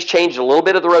 other than he's changed a little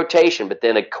bit of the rotation. But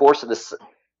then, of course,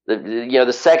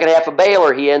 the second half of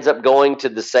Baylor, he ends up going to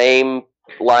the same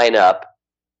lineup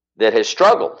that has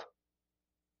struggled,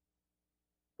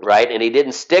 right? And he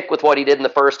didn't stick with what he did in the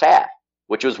first half,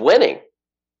 which was winning.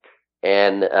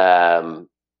 And I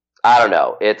don't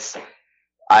know.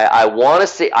 I want to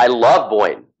see. I love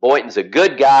Boynton. Boynton's a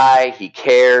good guy. He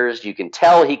cares. You can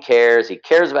tell he cares. He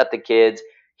cares about the kids.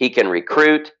 He can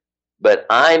recruit. But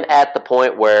I'm at the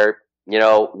point where,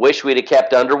 wish we'd have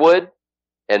kept Underwood,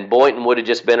 and Boynton would have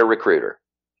just been a recruiter,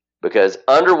 because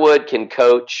Underwood can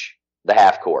coach the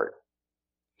half court.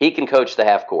 He can coach the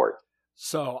half court.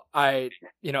 So and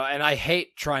I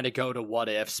hate trying to go to what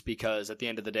ifs, because at the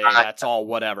end of the day, that's all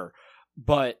whatever.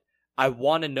 But I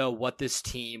want to know what this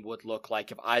team would look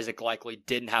like if Isaac Likely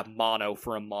didn't have mono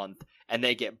for a month and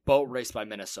they get boat raced by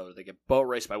Minnesota. They get boat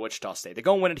raced by Wichita State. They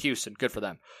go and win at Houston. Good for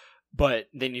them. But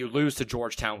then you lose to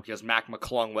Georgetown because Mac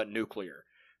McClung went nuclear.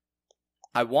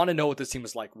 I want to know what this team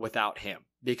is like without him.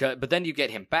 But then you get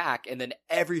him back, and then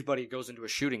everybody goes into a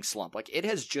shooting slump. Like, it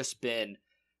has just been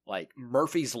like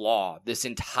Murphy's Law this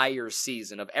entire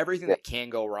season of everything that can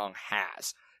go wrong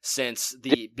has since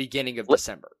the beginning of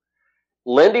December.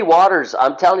 Lindy Waters,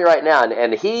 I'm telling you right now,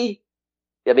 and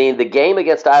the game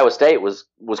against Iowa State was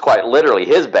quite literally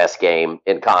his best game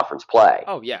in conference play.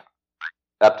 Oh, yeah.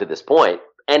 Up to this point.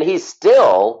 And he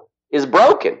still is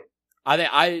broken.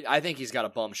 I think he's got a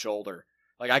bum shoulder.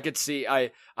 Like, I could see, I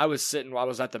was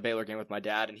at the Baylor game with my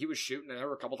dad, and he was shooting, and there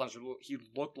were a couple times where he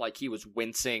looked like he was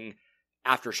wincing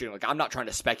after shooting. Like, I'm not trying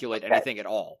to speculate anything at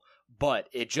all, but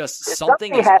it just,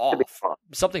 something is off.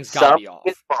 Something's got to be off.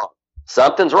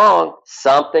 Something's wrong.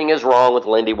 Something is wrong with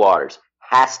Lindy Waters.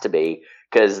 Has to be,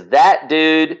 because that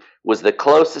dude was the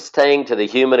closest thing to the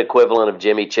human equivalent of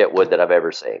Jimmy Chitwood that I've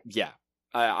ever seen. Yeah.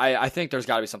 I think there's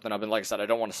got to be something up. And like I said, I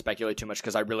don't want to speculate too much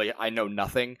because I know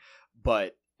nothing.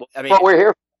 But I mean, that's what we're here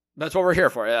for. That's what we're here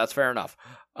for. Yeah, that's fair enough.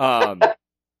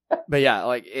 But yeah,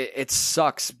 like it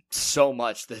sucks so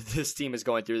much that this team is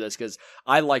going through this, because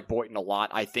I like Boynton a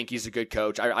lot. I think he's a good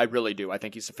coach. I really do. I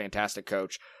think he's a fantastic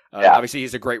coach. Obviously,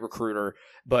 he's a great recruiter.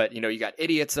 But you got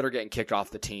idiots that are getting kicked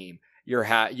off the team. You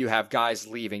have guys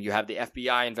leaving. You have the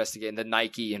FBI investigating, the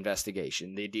Nike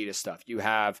investigation, the Adidas stuff.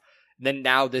 Then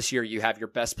now this year you have your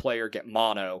best player get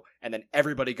mono, and then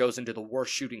everybody goes into the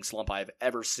worst shooting slump I've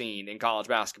ever seen in college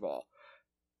basketball.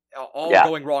 all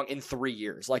going wrong in 3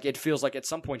 years. Like, it feels like at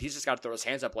some point he's just got to throw his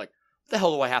hands up like, what the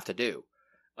hell do I have to do?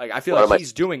 Like, I feel like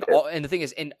he's doing all, and the thing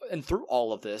is, and through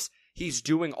all of this, he's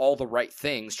doing all the right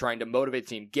things, trying to motivate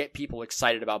the team, get people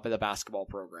excited about the basketball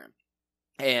program.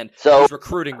 And so, he's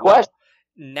recruiting well.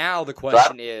 Now the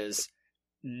question is,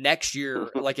 next year,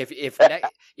 like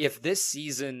if this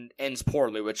season ends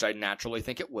poorly, which I naturally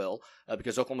think it will,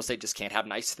 because Oklahoma State just can't have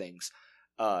nice things,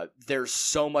 there's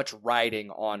so much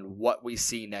riding on what we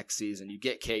see next season. You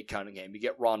get Cade Cunningham, you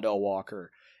get Rondell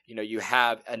Walker, you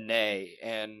have Ane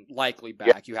and likely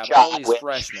back. You have all these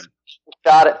freshmen.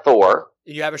 Shot at Thor.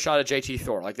 You have a shot at JT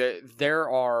Thor. Like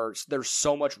there's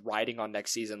so much riding on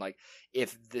next season. Like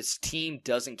if this team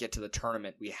doesn't get to the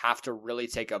tournament, we have to really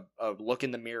take a look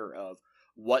in the mirror of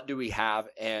what do we have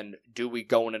and do we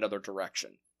go in another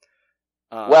direction.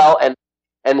 Well,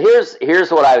 and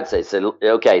here's what I would say. So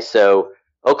so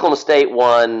Oklahoma State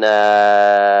won.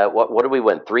 What did we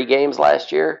win? 3 games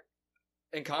last year.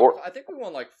 In conference, I think we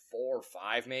won like 4 or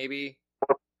 5, maybe.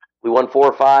 We won 4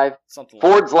 or 5. Something.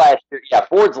 Ford's like last year. Yeah,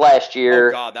 Ford's last year.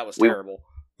 Oh God, that was terrible.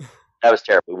 That was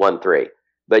terrible. We won 3,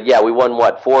 but yeah, we won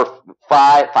 4,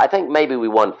 5. I think maybe we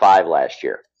won 5 last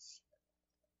year.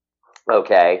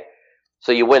 Okay,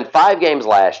 so you win 5 games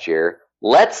last year.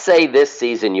 Let's say this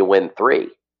season you win 3.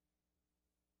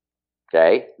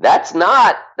 Okay, that's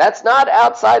not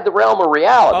outside the realm of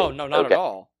reality. Oh no, not at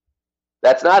all.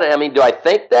 That's not. I mean, do I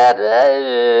think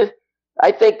that?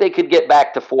 I think they could get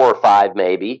back to 4 or 5,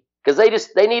 maybe, because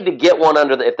they need to get one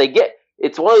under the. If they get,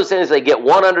 it's one of those things. They get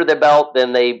one under their belt,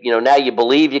 then they, now you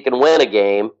believe you can win a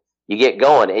game. You get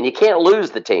going, and you can't lose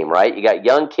the team, right? You got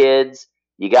young kids.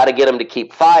 You got to get them to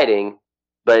keep fighting.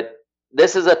 But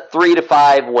this is a 3 to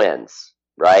 5 wins,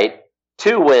 right?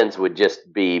 2 wins would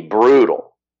just be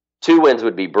brutal. 2 wins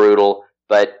would be brutal,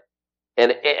 but.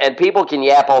 And people can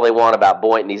yap all they want about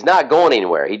Boynton. He's not going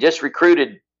anywhere. He just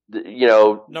recruited,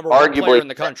 number one arguably player in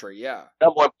the country. Yeah,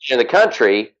 number 1 player in the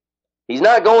country. He's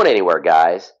not going anywhere,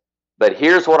 guys. But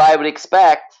here's what I would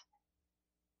expect.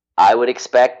 I would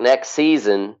expect next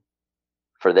season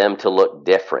for them to look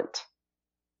different.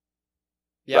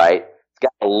 Yeah. Right? It's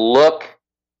got to look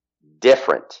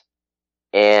different,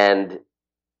 and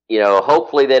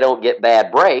hopefully they don't get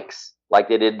bad breaks like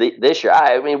they did this year.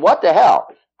 I mean, what the hell?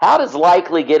 How does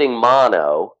likely getting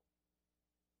mono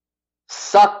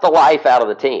suck the life out of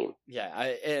the team? Yeah,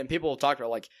 and people talk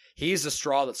about, like, he's the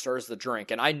straw that stirs the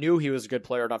drink. And I knew he was a good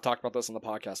player, and I've talked about this on the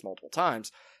podcast multiple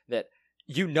times, that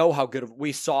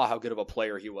we saw how good of a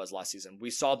player he was last season. We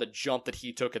saw the jump that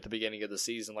he took at the beginning of the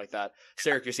season, like that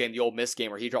Syracuse game, the Ole Miss game,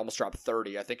 where he almost dropped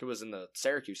 30. I think it was in the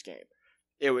Syracuse game.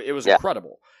 It was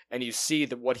incredible. And you see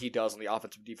that what he does on the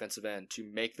offensive defensive end to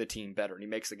make the team better, and he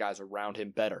makes the guys around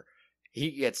him better.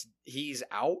 He's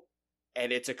out,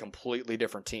 and it's a completely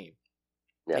different team.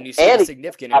 Yeah. And you see the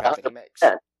significant impact that he makes.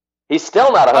 He's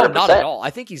still not 100%. Oh, not at all. I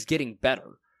think he's getting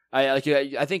better. I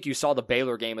think you saw the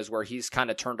Baylor game is where he's kind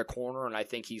of turned a corner, and I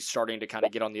think he's starting to kind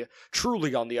of get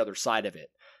truly on the other side of it.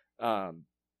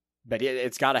 But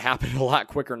it's got to happen a lot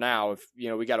quicker now. If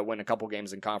we got to win a couple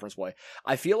games in conference play.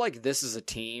 I feel like this is a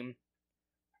team.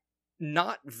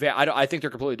 I think they're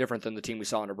completely different than the team we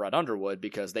saw under Brad Underwood,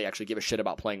 because they actually give a shit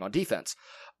about playing on defense.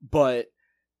 But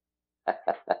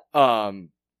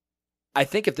I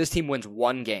think if this team wins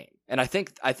 1 game, and I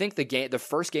think the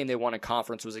first game they won in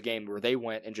conference was a game where they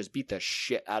went and just beat the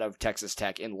shit out of Texas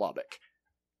Tech in Lubbock.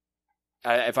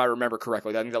 If I remember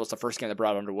correctly, I think that was the first game that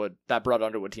Brad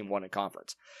Underwood team won in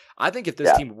conference. I think if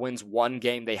this team wins 1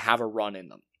 game, they have a run in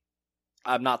them.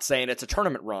 I'm not saying it's a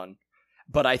tournament run,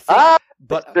 but I think.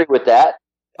 But agree with that.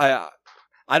 I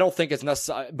don't think it's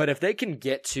necessary. But if they can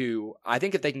get to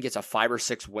 5 or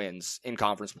 6 wins in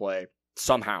conference play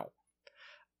somehow,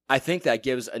 I think that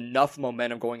gives enough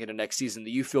momentum going into next season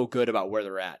that you feel good about where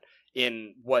they're at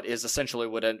in what would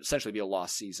essentially be a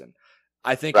lost season.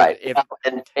 I think right.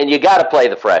 And you got to play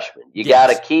the freshmen. You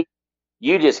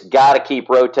just got to keep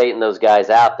rotating those guys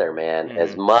out there, man,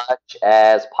 as much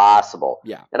as possible.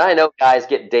 Yeah. And I know guys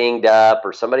get dinged up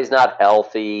or somebody's not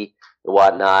healthy and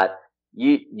whatnot.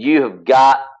 You have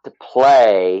got to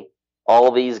play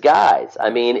all these guys. I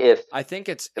mean, I think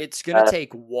it's going to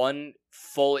take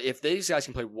if these guys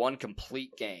can play 1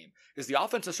 complete game, because the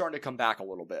offense is starting to come back a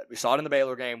little bit. We saw it in the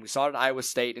Baylor game. We saw it in Iowa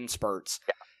State in spurts.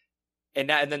 Yeah. And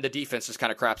then the defense just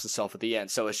kind of craps itself at the end.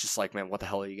 So it's just like, man, what the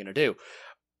hell are you going to do?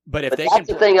 But if they that's can,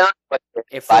 the thing.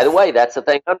 By the way, that's the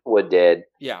thing Underwood did.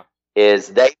 Yeah, is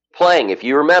they playing. If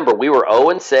you remember, we were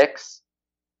 0-6,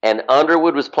 and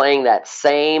Underwood was playing that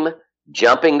same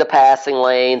jumping the passing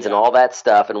lanes and all that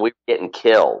stuff, and we were getting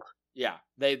killed. Yeah,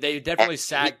 they definitely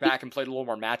sagged back and played a little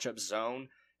more matchup zone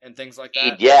and things like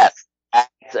that. Yes,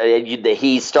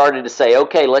 he started to say,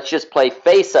 okay, let's just play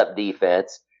face-up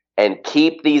defense and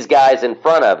keep these guys in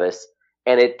front of us,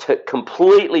 and it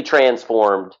completely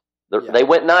transformed. They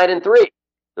went 9-3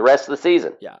 the rest of the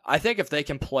season. Yeah, I think if they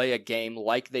can play a game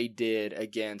like they did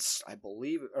against, I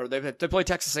believe, or they play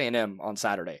Texas A&M on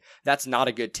Saturday, that's not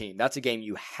a good team. That's a game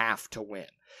you have to win.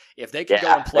 If they can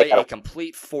go and play a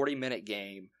complete 40-minute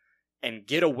game and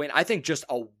get a win, I think just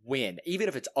a win, even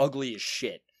if it's ugly as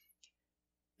shit,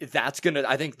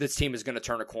 I think this team is gonna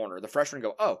turn a corner. The freshmen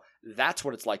go, oh, that's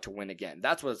what it's like to win again.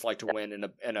 That's what it's like to win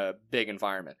in a big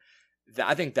environment.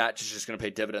 I think that's just going to pay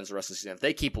dividends the rest of the season. If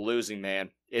they keep losing, man,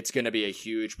 it's going to be a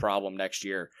huge problem next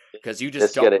year because you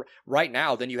just don't. Right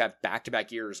now, then you have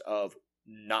back-to-back years of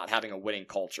not having a winning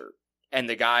culture, and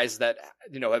the guys that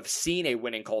have seen a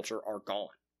winning culture are gone.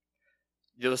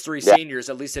 Those three seniors,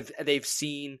 at least, if they've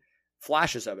seen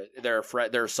flashes of it.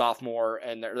 Their sophomore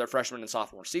and their freshman and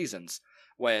sophomore seasons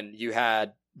when you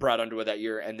had Brad Underwood that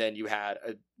year, and then you had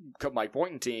a Mike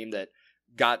Boynton team that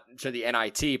got to the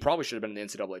NIT, probably should have been in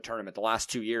the NCAA tournament the last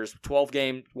 2 years.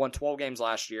 Won 12 games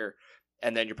last year,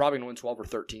 and then you're probably going to win 12 or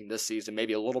 13 this season,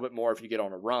 maybe a little bit more if you get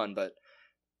on a run. But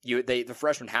the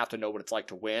freshmen have to know what it's like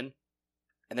to win,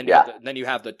 and then you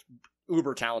have the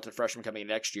uber talented freshmen coming in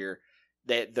next year.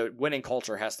 The winning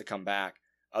culture has to come back.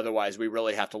 Otherwise, we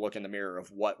really have to look in the mirror of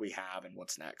what we have and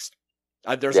what's next.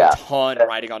 There's a ton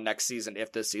riding on next season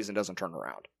if this season doesn't turn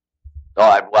around.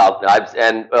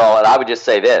 And I would just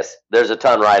say this: there's a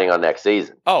ton riding on next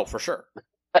season. Oh, for sure.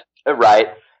 Right.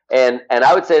 And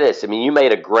I would say this. I mean, you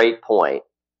made a great point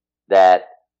that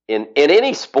in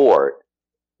any sport,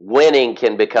 winning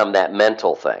can become that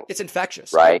mental thing. It's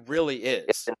infectious. Right? It really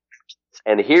is.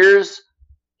 And here's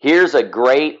a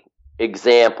great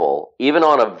example, even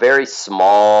on a very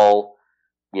small,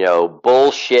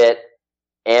 bullshit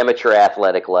amateur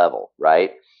athletic level,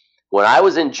 right? When I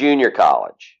was in junior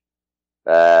college,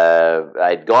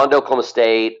 I'd gone to Oklahoma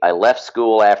State. I left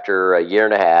school after a year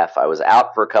and a half. I was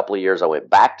out for a couple of years. I went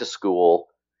back to school.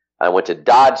 I went to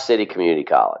Dodge City Community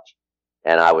College,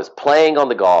 and I was playing on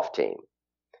the golf team.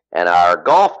 And our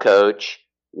golf coach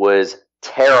was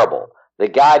terrible. The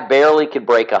guy barely could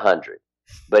break 100,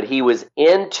 but he was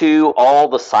into all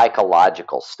the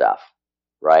psychological stuff,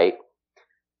 right?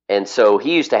 And so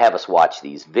he used to have us watch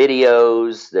these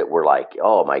videos that were like,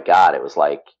 oh my God, it was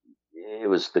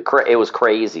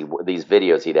crazy, these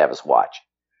videos he'd have us watch.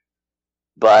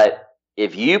 But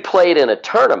if you played in a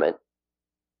tournament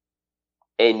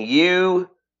and you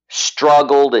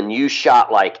struggled and you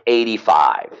shot like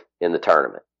 85 in the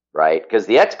tournament, right? Because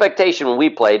the expectation when we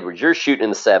played was you're shooting in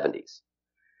the 70s.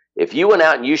 If you went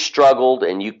out and you struggled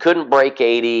and you couldn't break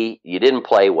 80, you didn't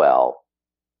play well.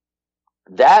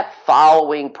 That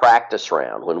following practice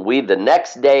round, the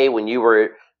next day when you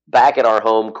were back at our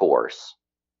home course,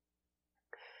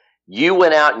 you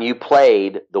went out and you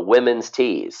played the women's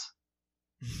tees.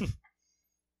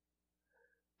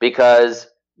 Because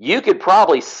you could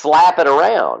probably slap it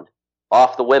around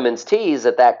off the women's tees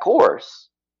at that course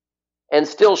and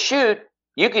still shoot.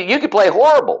 You could play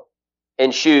horrible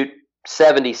and shoot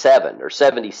 77 or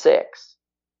 76,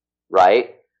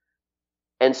 right?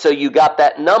 And so you got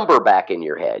that number back in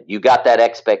your head. You got that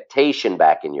expectation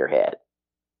back in your head,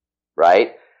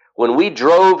 right? When we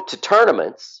drove to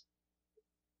tournaments,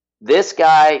 this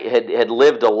guy had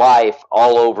lived a life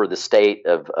all over the state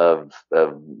of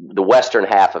the western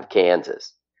half of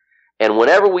Kansas. And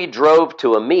whenever we drove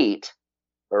to a meet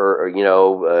or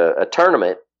a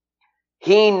tournament,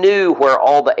 he knew where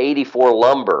all the 84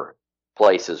 lumber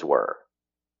places were.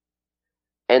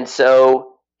 And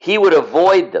so he would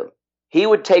avoid them. He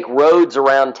would take roads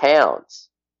around towns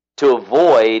to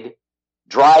avoid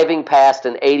driving past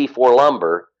an 84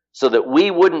 lumber so that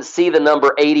we wouldn't see the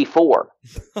number 84.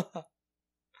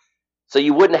 So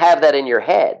you wouldn't have that in your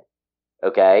head,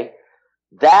 okay?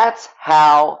 That's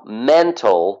how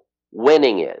mental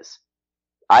winning is.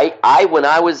 When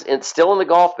I was still in the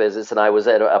golf business and I was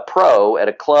at a pro at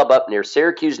a club up near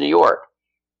Syracuse, New York,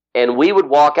 and we would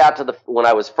walk out when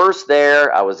I was first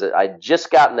there, I'd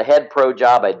just gotten the head pro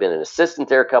job. I'd been an assistant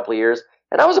there a couple of years,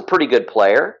 and I was a pretty good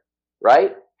player,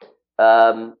 right?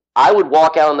 I would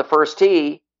walk out on the first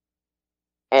tee,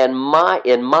 and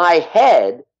in my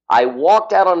head, I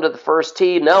walked out onto the first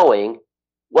tee knowing,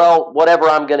 well, whatever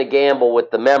I'm going to gamble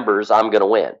with the members, I'm going to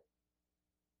win.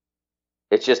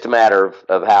 It's just a matter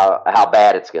of how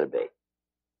bad it's going to be,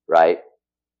 right?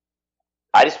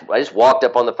 I just walked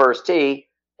up on the first tee,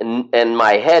 and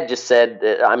my head just said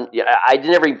I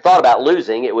never even thought about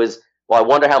losing. It was, well, I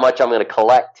wonder how much I'm going to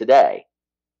collect today.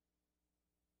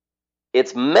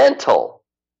 It's mental.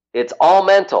 It's all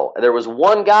mental. And there was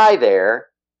one guy there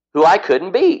who I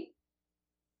couldn't beat.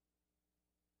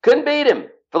 Couldn't beat him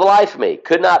for the life of me.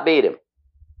 Could not beat him.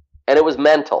 And it was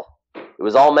mental. It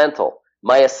was all mental.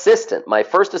 My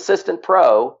first assistant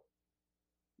pro,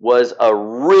 was a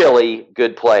really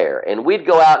good player. And we'd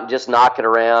go out and just knock it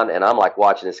around, and I'm like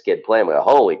watching this kid play. I'm like,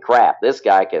 holy crap, this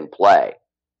guy can play.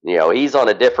 He's on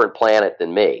a different planet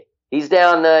than me. He's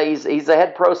down, he's a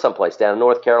head pro someplace down in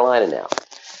North Carolina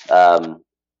now.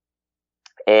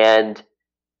 And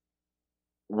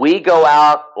we go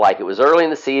out, like it was early in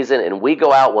the season, and we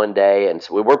go out one day, and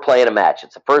so we're playing a match.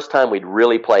 It's the first time we'd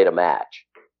really played a match.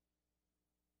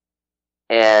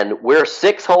 And we're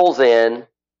 6 holes in,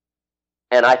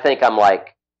 and I think I'm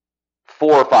like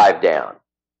 4 or 5 down.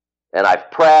 And I've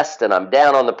pressed, and I'm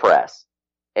down on the press.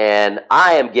 And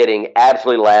I am getting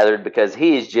absolutely lathered because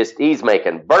he's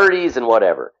making birdies and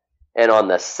whatever. And on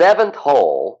the 7th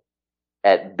hole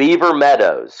at Beaver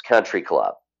Meadows Country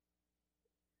Club,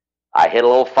 I hit a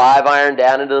little 5-iron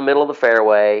down into the middle of the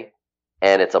fairway,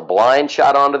 and it's a blind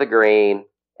shot onto the green,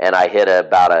 and I hit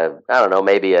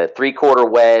maybe a 3/4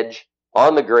 wedge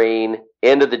on the green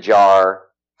into the jar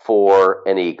for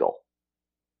an eagle.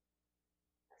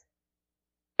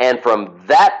 And from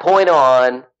that point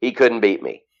on, he couldn't beat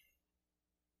me.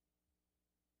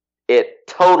 It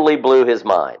totally blew his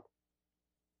mind.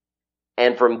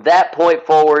 And from that point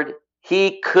forward,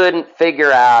 he couldn't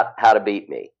figure out how to beat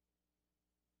me.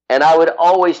 And I would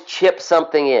always chip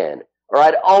something in, or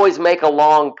I'd always make a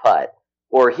long putt,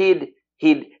 or he'd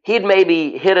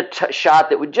maybe hit a shot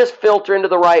that would just filter into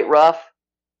the right rough,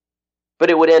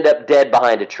 but it would end up dead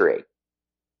behind a tree.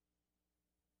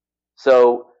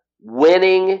 So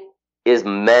winning is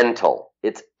mental.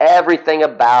 It's everything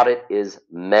about it is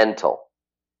mental.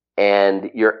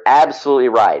 And you're absolutely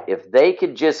right. If they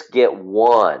could just get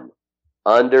one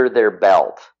under their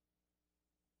belt,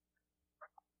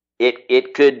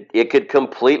 it could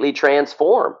completely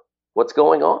transform what's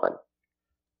going on.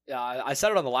 Yeah, I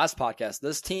said it on the last podcast.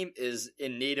 This team is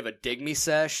in need of a dig me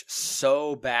sesh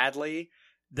so badly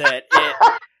that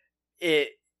it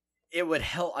would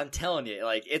help. I'm telling you,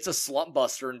 like, it's a slump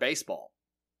buster in baseball.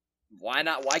 Why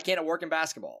not? Why can't it work in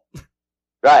basketball?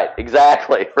 Right,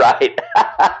 exactly, right.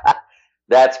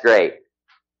 That's great.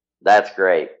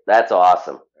 That's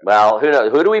awesome. Well, who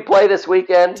knows? Who do we play this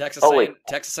weekend? Texas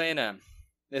A&M.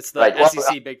 It's the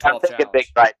SEC Big 12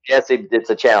 challenge. Right, yes, it's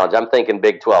a challenge. I'm thinking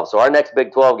Big 12. So our next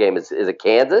Big 12 game is it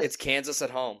Kansas? It's Kansas at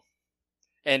home.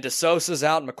 And DeSosa's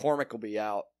out, and McCormick will be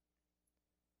out.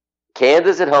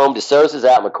 Kansas at home, DeSosa's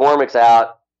out, McCormick's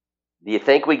out. Do you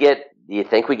think we get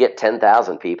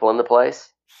 10,000 people in the place?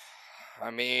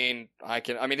 I mean,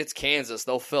 it's Kansas.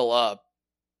 They'll fill up.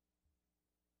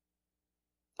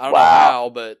 I don't know how,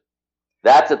 but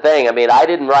that's the thing. I mean, I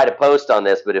didn't write a post on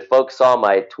this, but if folks saw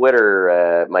my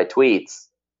Twitter, my tweets,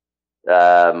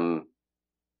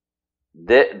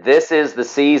 this is the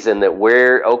season that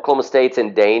Oklahoma State's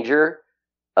in danger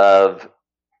of,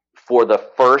 for the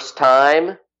first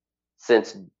time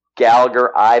since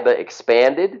Gallagher-Iba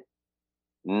expanded,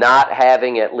 not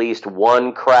having at least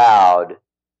one crowd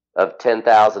of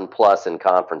 10,000 plus in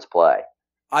conference play.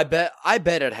 I bet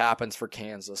it happens for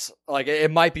Kansas. Like,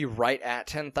 it might be right at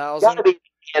 10,000. It's got to be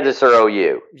Kansas or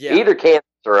OU. Yeah. Either Kansas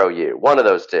or OU. One of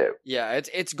those two. Yeah,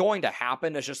 it's going to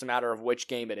happen. It's just a matter of which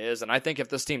game it is. And I think if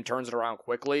this team turns it around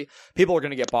quickly, people are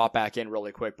going to get bought back in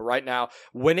really quick. But right now,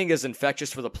 winning is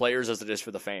infectious for the players as it is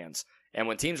for the fans. And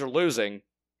when teams are losing,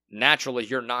 naturally,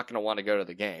 you're not going to want to go to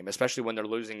the game, especially when they're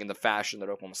losing in the fashion that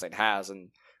Oklahoma State has and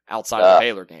outside of the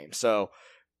Baylor game. So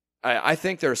I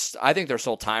think there's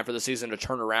still time for the season to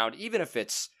turn around, even if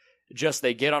it's just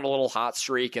they get on a little hot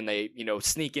streak and they,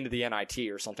 sneak into the NIT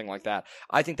or something like that.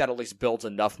 I think that at least builds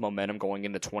enough momentum going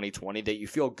into 2020 that you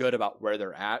feel good about where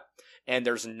they're at, and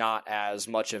there's not as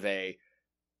much of a.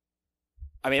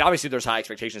 I mean, obviously there's high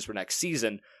expectations for next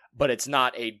season, but it's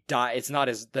not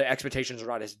the expectations are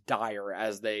not as dire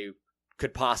as they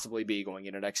could possibly be going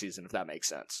into next season, if that makes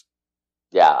sense.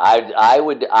 Yeah, I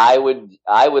would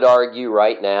argue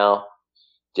right now,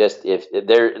 just if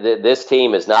this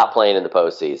team is not playing in the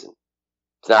postseason,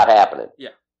 it's not happening.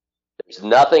 Yeah, there's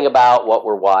nothing about what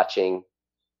we're watching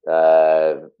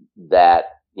that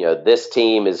this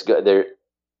team is good.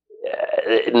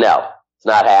 No, it's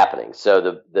not happening.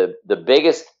 So the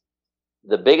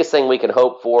biggest thing we can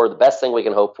hope for, the best thing we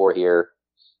can hope for here,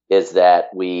 is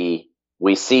that we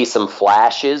see some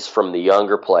flashes from the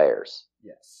younger players.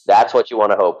 Yes, that's what you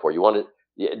want to hope for. You want to.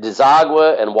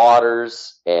 Dzagwa and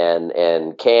Waters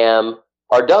and Cam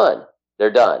are done.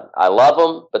 They're done. I love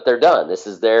them, but they're done. This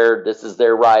is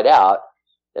their ride out,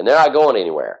 and they're not going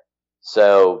anywhere.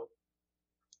 So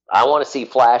I want to see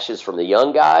flashes from the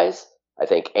young guys. I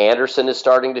think Anderson is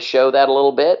starting to show that a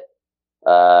little bit.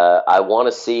 I want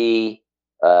to see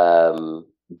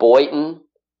Boynton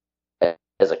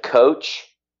as a coach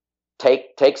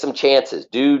take some chances.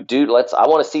 I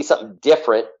want to see something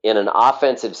different in an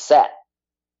offensive set,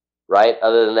 right?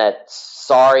 Other than that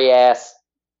sorry ass,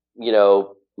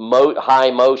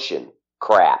 high motion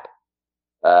crap.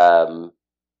 I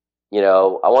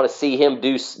want to see him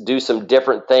do some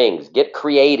different things. Get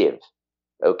creative,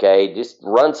 okay? Just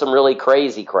run some really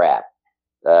crazy crap.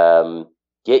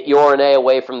 Get Yorane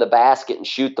away from the basket and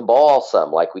shoot the ball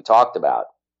some, like we talked about.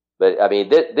 But, I mean,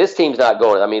 this team's not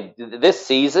going – I mean, this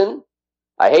season,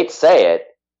 I hate to say it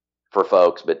for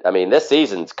folks, but, I mean, this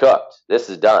season's cooked.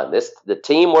 This is done. The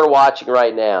team we're watching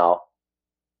right now,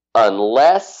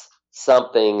 unless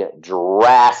something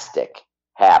drastic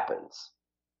happens,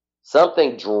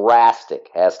 something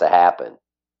drastic has to happen.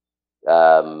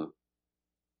 They're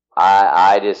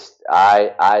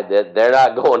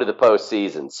not going to the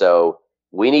postseason. So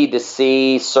we need to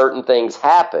see certain things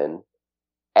happen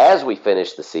as we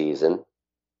finish the season.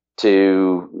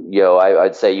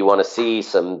 I'd say you want to see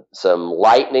some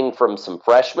lightning from some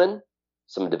freshmen,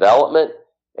 some development,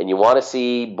 and you want to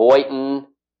see Boynton,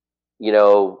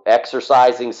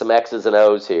 exercising some X's and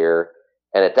O's here.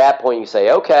 And at that point, you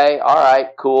say, okay, all right,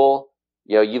 cool.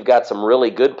 You've got some really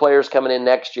good players coming in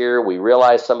next year. We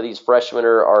realize some of these freshmen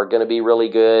are going to be really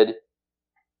good.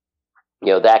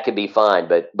 That could be fine.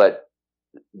 But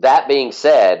that being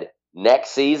said,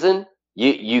 next season,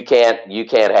 you can't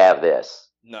have this.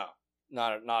 No,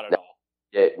 not at all.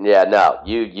 Yeah, no,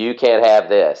 you can't have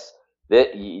this.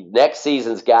 Next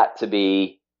season's got to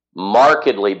be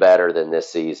markedly better than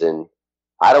this season.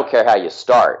 I don't care how you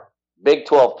start. Big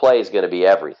 12 play is going to be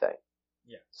everything.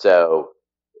 Yeah. So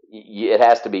it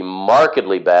has to be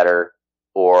markedly better,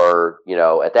 or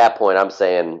at that point I'm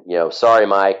saying, sorry,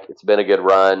 Mike, it's been a good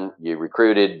run. You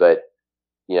recruited, but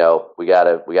we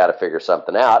gotta figure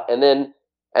something out, and then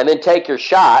take your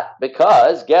shot,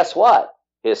 because guess what?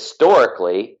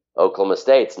 Historically, Oklahoma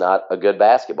State's not a good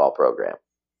basketball program.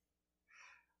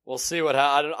 We'll see what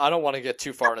happens. I don't want to get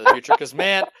too far into the future because,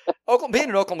 man, being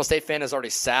an Oklahoma State fan is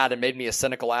already sad and made me a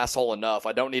cynical asshole enough.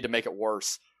 I don't need to make it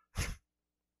worse.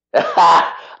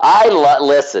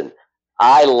 Listen,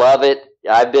 I love it.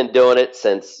 I've been doing it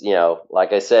since,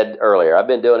 like I said earlier, I've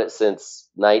been doing it since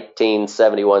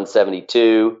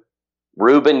 1971-72.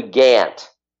 Reuben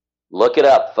Gant. Look it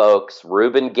up, folks.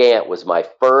 Reuben Gant was my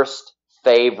first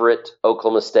favorite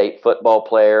Oklahoma State football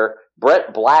player.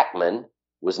 Brent Blackman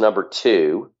was number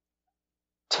 2.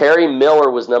 Terry Miller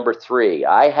was number 3.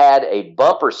 I had a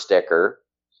bumper sticker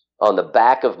on the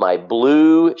back of my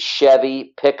blue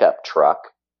Chevy pickup truck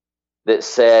that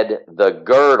said the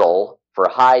girdle for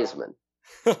Heisman.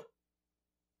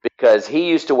 Because he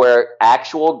used to wear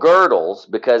actual girdles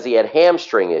because he had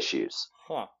hamstring issues.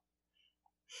 Huh.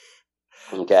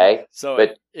 Okay?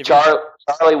 But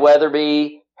Charlie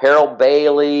Weatherby, Harold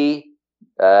Bailey,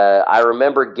 I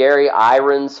remember Gary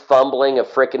Irons fumbling a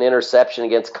frickin' interception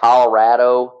against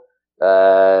Colorado.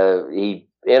 He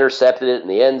intercepted it in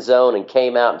the end zone and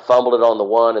came out and fumbled it on the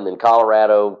one, and then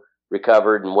Colorado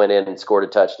recovered and went in and scored a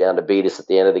touchdown to beat us at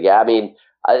the end of the game. I mean,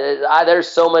 there's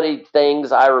so many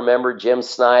things I remember. Jim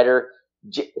Snyder,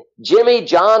 Jimmy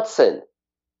Johnson,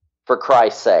 for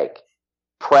Christ's sake,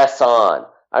 press on.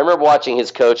 I remember watching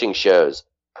his coaching shows.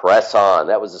 Press on.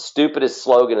 That was the stupidest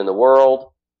slogan in the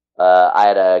world. I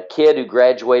had a kid who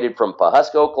graduated from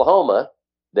Pawhuska, Oklahoma,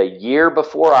 the year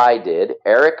before I did,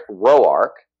 Eric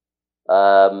Roark,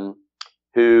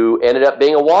 who ended up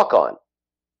being a walk-on.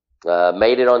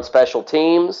 Made it on special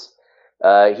teams.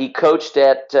 He coached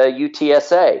at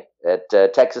UTSA, at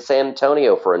Texas San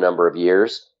Antonio for a number of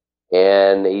years.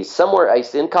 And he's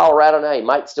in Colorado now. He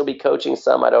might still be coaching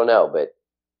some, I don't know. But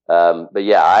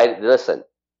yeah,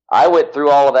 I went through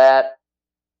all of that.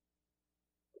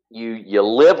 You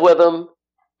live with them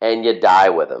and you die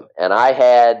with them. And I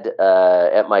had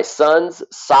at my son's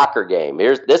soccer game.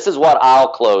 This is what I'll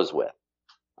close with.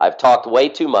 I've talked way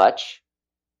too much.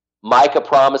 Micah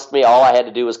promised me all I had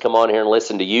to do was come on here and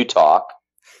listen to you talk,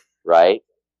 right?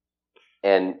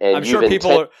 And I'm sure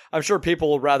people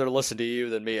will rather listen to you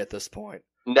than me at this point.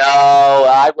 No,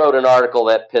 I wrote an article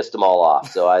that pissed them all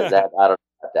off, so I don't know about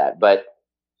that. But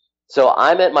so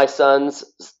I'm at my son's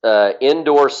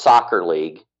indoor soccer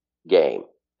league game,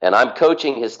 and I'm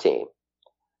coaching his team.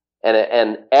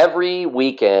 And every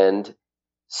weekend,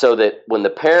 so that when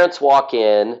the parents walk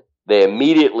in, they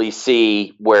immediately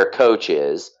see where coach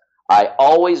is. I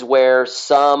always wear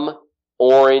some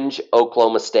orange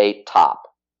Oklahoma State top,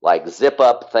 like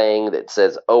zip-up thing that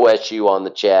says OSU on the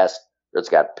chest, or it's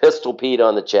got Pistol Pete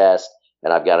on the chest,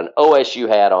 and I've got an OSU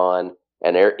hat on,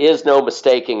 and there is no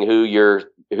mistaking who you're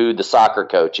who the soccer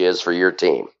coach is for your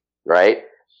team, right?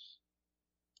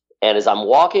 And as I'm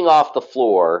walking off the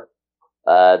floor,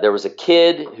 there was a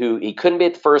kid who he couldn't be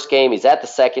at the first game. He's at the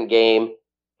second game,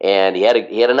 and he had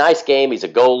a nice game. He's a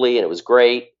goalie, and it was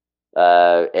great.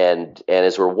 And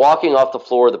as we're walking off the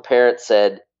floor, the parent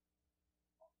said,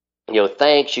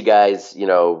 thanks, you guys.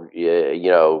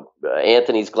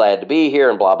 Anthony's glad to be here,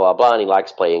 and blah blah blah. And he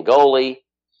likes playing goalie.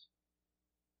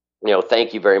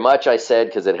 Thank you very much, I said,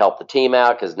 because it helped the team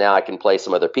out. Because now I can play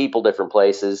some other people, different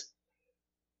places.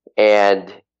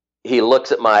 And he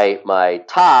looks at my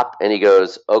top and he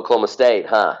goes, Oklahoma State,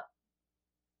 huh?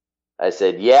 I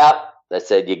said, yeah. I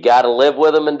said, you got to live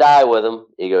with them and die with them.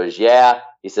 He goes, yeah.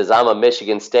 He says, I'm a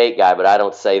Michigan State guy, but I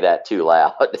don't say that too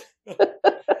loud.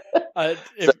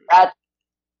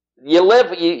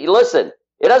 You listen.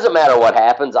 It doesn't matter what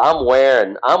happens. I'm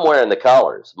wearing the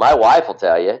colors. My wife will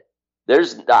tell you.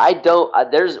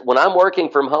 When I'm working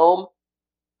from home,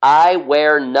 I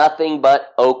wear nothing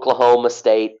but Oklahoma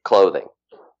State clothing.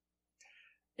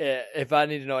 If I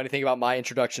need to know anything about my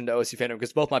introduction to OSU fandom,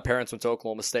 because both my parents went to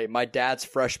Oklahoma State. My dad's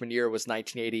freshman year was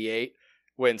 1988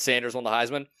 when Sanders won the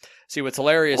Heisman. See, what's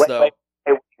hilarious though.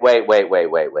 Wait.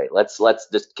 Let's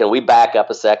just, can we back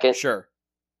up a second? Sure.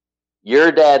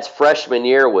 Your dad's freshman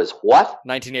year was what?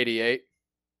 1988.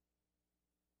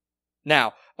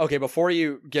 Now, okay, before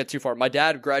you get too far, my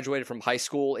dad graduated from high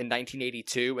school in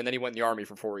 1982, and then he went in the Army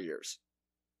for 4 years.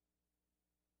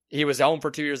 He was home for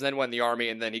 2 years, and then went in the Army,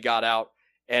 and then he got out.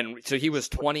 And so he was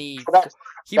 20.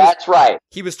 That's right.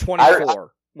 He was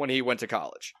 24 when he went to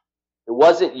college. It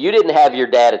wasn't. You didn't have your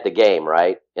dad at the game,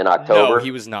 right? In October. No,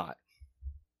 he was not.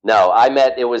 No,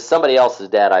 it was somebody else's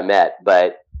dad I met.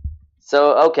 But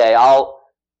so okay,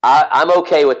 I'm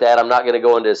okay with that. I'm not going to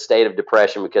go into a state of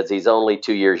depression because he's only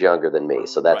 2 years younger than me,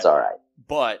 so that's all right.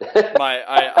 But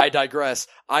I digress.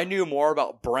 I knew more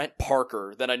about Brent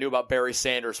Parker than I knew about Barry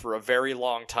Sanders for a very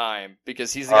long time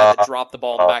because he's the guy that dropped the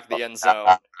ball in the back of the end zone.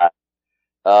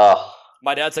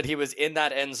 My dad said he was in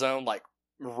that end zone, like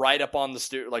right up on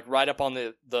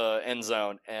the end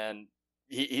zone, and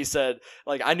he said,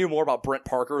 like, I knew more about Brent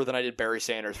Parker than I did Barry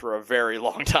Sanders for a very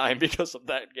long time because of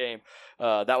that game.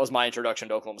 That was my introduction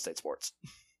to Oklahoma State sports.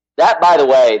 That, by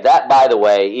the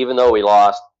way, even though we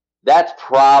lost, that's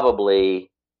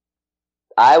probably,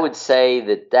 I would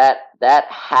say that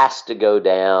has to go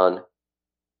down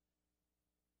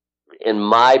in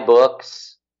my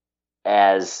books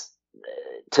as,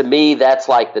 to me, that's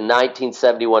like the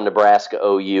 1971 Nebraska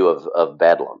OU of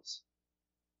Bedlams.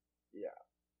 Yeah.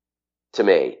 To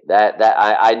me, that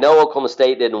I know Oklahoma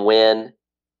State didn't win,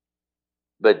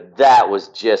 but that was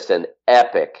just an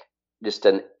epic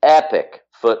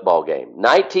football game.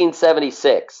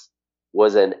 1976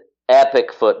 was an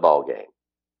epic football game.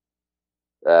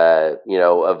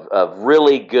 Of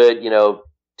really good,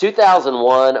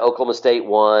 2001 Oklahoma State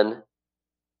won.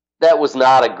 That was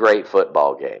not a great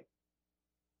football game.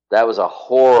 That was a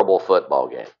horrible football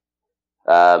game.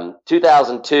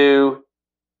 2002,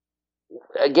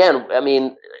 again, I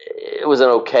mean, it was an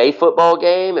okay football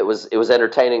game. It was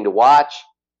entertaining to watch,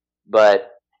 but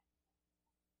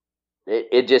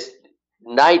it just,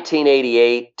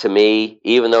 1988 to me,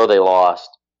 even though they lost,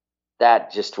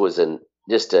 that just was an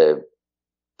epic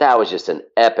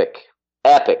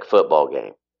football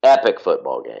game. Epic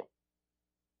football game.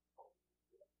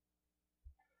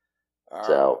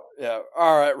 All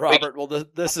right, Robert. Well,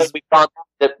 this is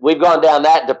we've gone down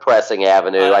that depressing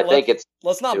avenue. I think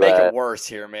let's not make it worse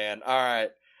here, man. All right.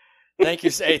 Thank you.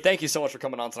 Hey, thank you so much for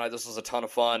coming on tonight. This was a ton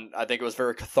of fun. I think it was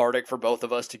very cathartic for both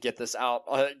of us to get this out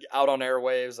on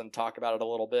airwaves and talk about it a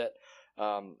little bit.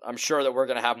 I'm sure that we're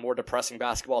going to have more depressing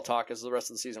basketball talk as the rest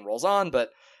of the season rolls on,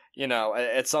 but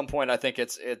at some point, I think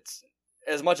it's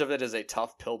as much of it as a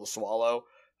tough pill to swallow.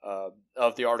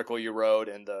 Of the article you wrote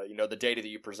and the data that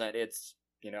you present, it's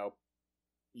you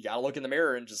got to look in the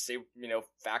mirror and just see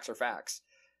facts are facts.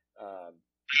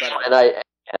 And I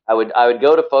would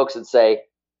go to folks and say,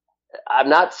 I'm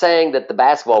not saying that the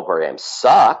basketball program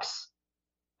sucks.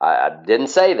 I didn't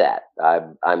say that.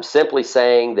 I'm simply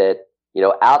saying that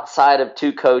outside of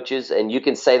two coaches, and you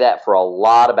can say that for a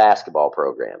lot of basketball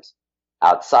programs,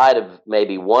 outside of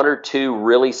maybe one or two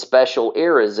really special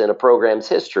eras in a program's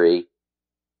history.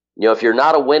 If you're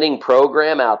not a winning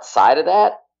program outside of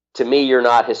that, to me, you're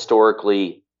not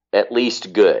historically at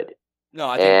least good. No,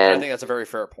 I think that's a very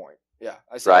fair point. Yeah,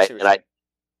 I see. Right,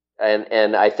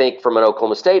 and I think from an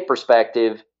Oklahoma State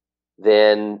perspective,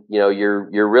 then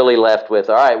you're really left with,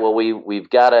 all right, well we've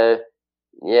got to,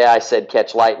 I said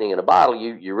catch lightning in a bottle.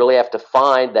 You really have to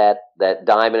find that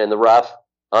diamond in the rough.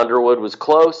 Underwood was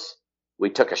close. We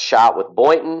took a shot with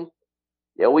Boynton.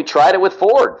 we tried it with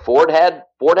Ford. Ford had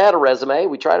a resume.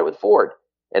 We tried it with Ford,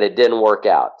 and it didn't work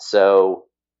out. So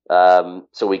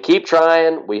we keep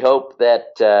trying. We hope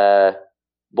that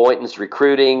Boynton's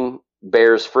recruiting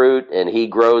bears fruit, and he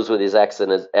grows with his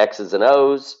X's and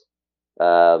O's.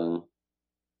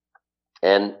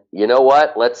 And you know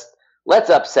what? Let's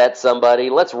upset somebody.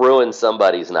 Let's ruin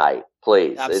somebody's night,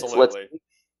 please. Absolutely.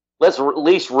 Let's at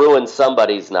least ruin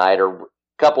somebody's night, or a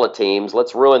couple of teams.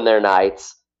 Let's ruin their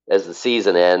nights as the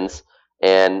season ends,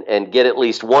 and get at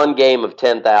least one game of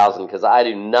 10,000, because I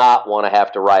do not want to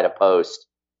have to write a post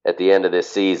at the end of this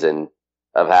season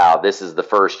of how this is the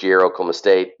first year Oklahoma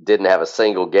State didn't have a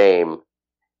single game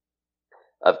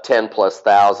of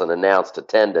 10,000+ announced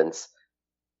attendance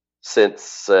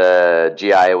since Gallagher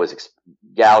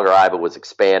Iba was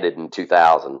expanded in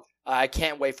 2000. I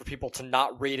can't wait for people to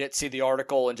not read it, see the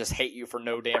article, and just hate you for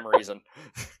no damn reason.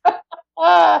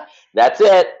 That's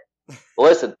it.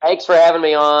 Listen, thanks for having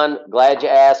me on. Glad you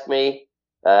asked me.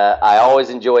 I always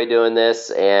enjoy doing this,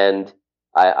 and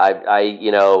I'm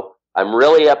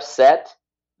really upset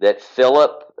that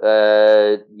Philip,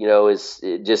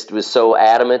 was so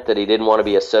adamant that he didn't want to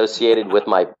be associated with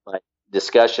my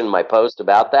discussion, my post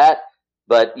about that.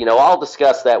 But, I'll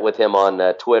discuss that with him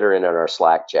on Twitter and in our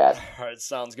Slack chat. All right,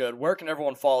 sounds good. Where can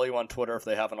everyone follow you on Twitter if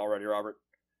they haven't already, Robert?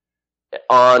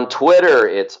 On Twitter,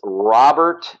 it's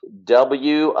Robert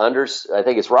W. I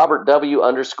think it's Robert W.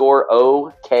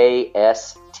 _OKST.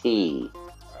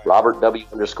 Robert W.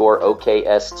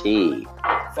 _OKST.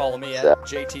 Follow me at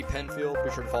JT Penfield.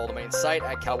 Be sure to follow the main site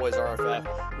at Cowboys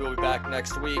RFF. We'll be back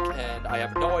next week, and I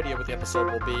have no idea what the episode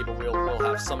will be, but we'll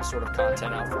have some sort of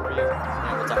content out for you,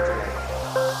 and we'll talk to you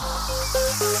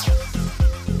later.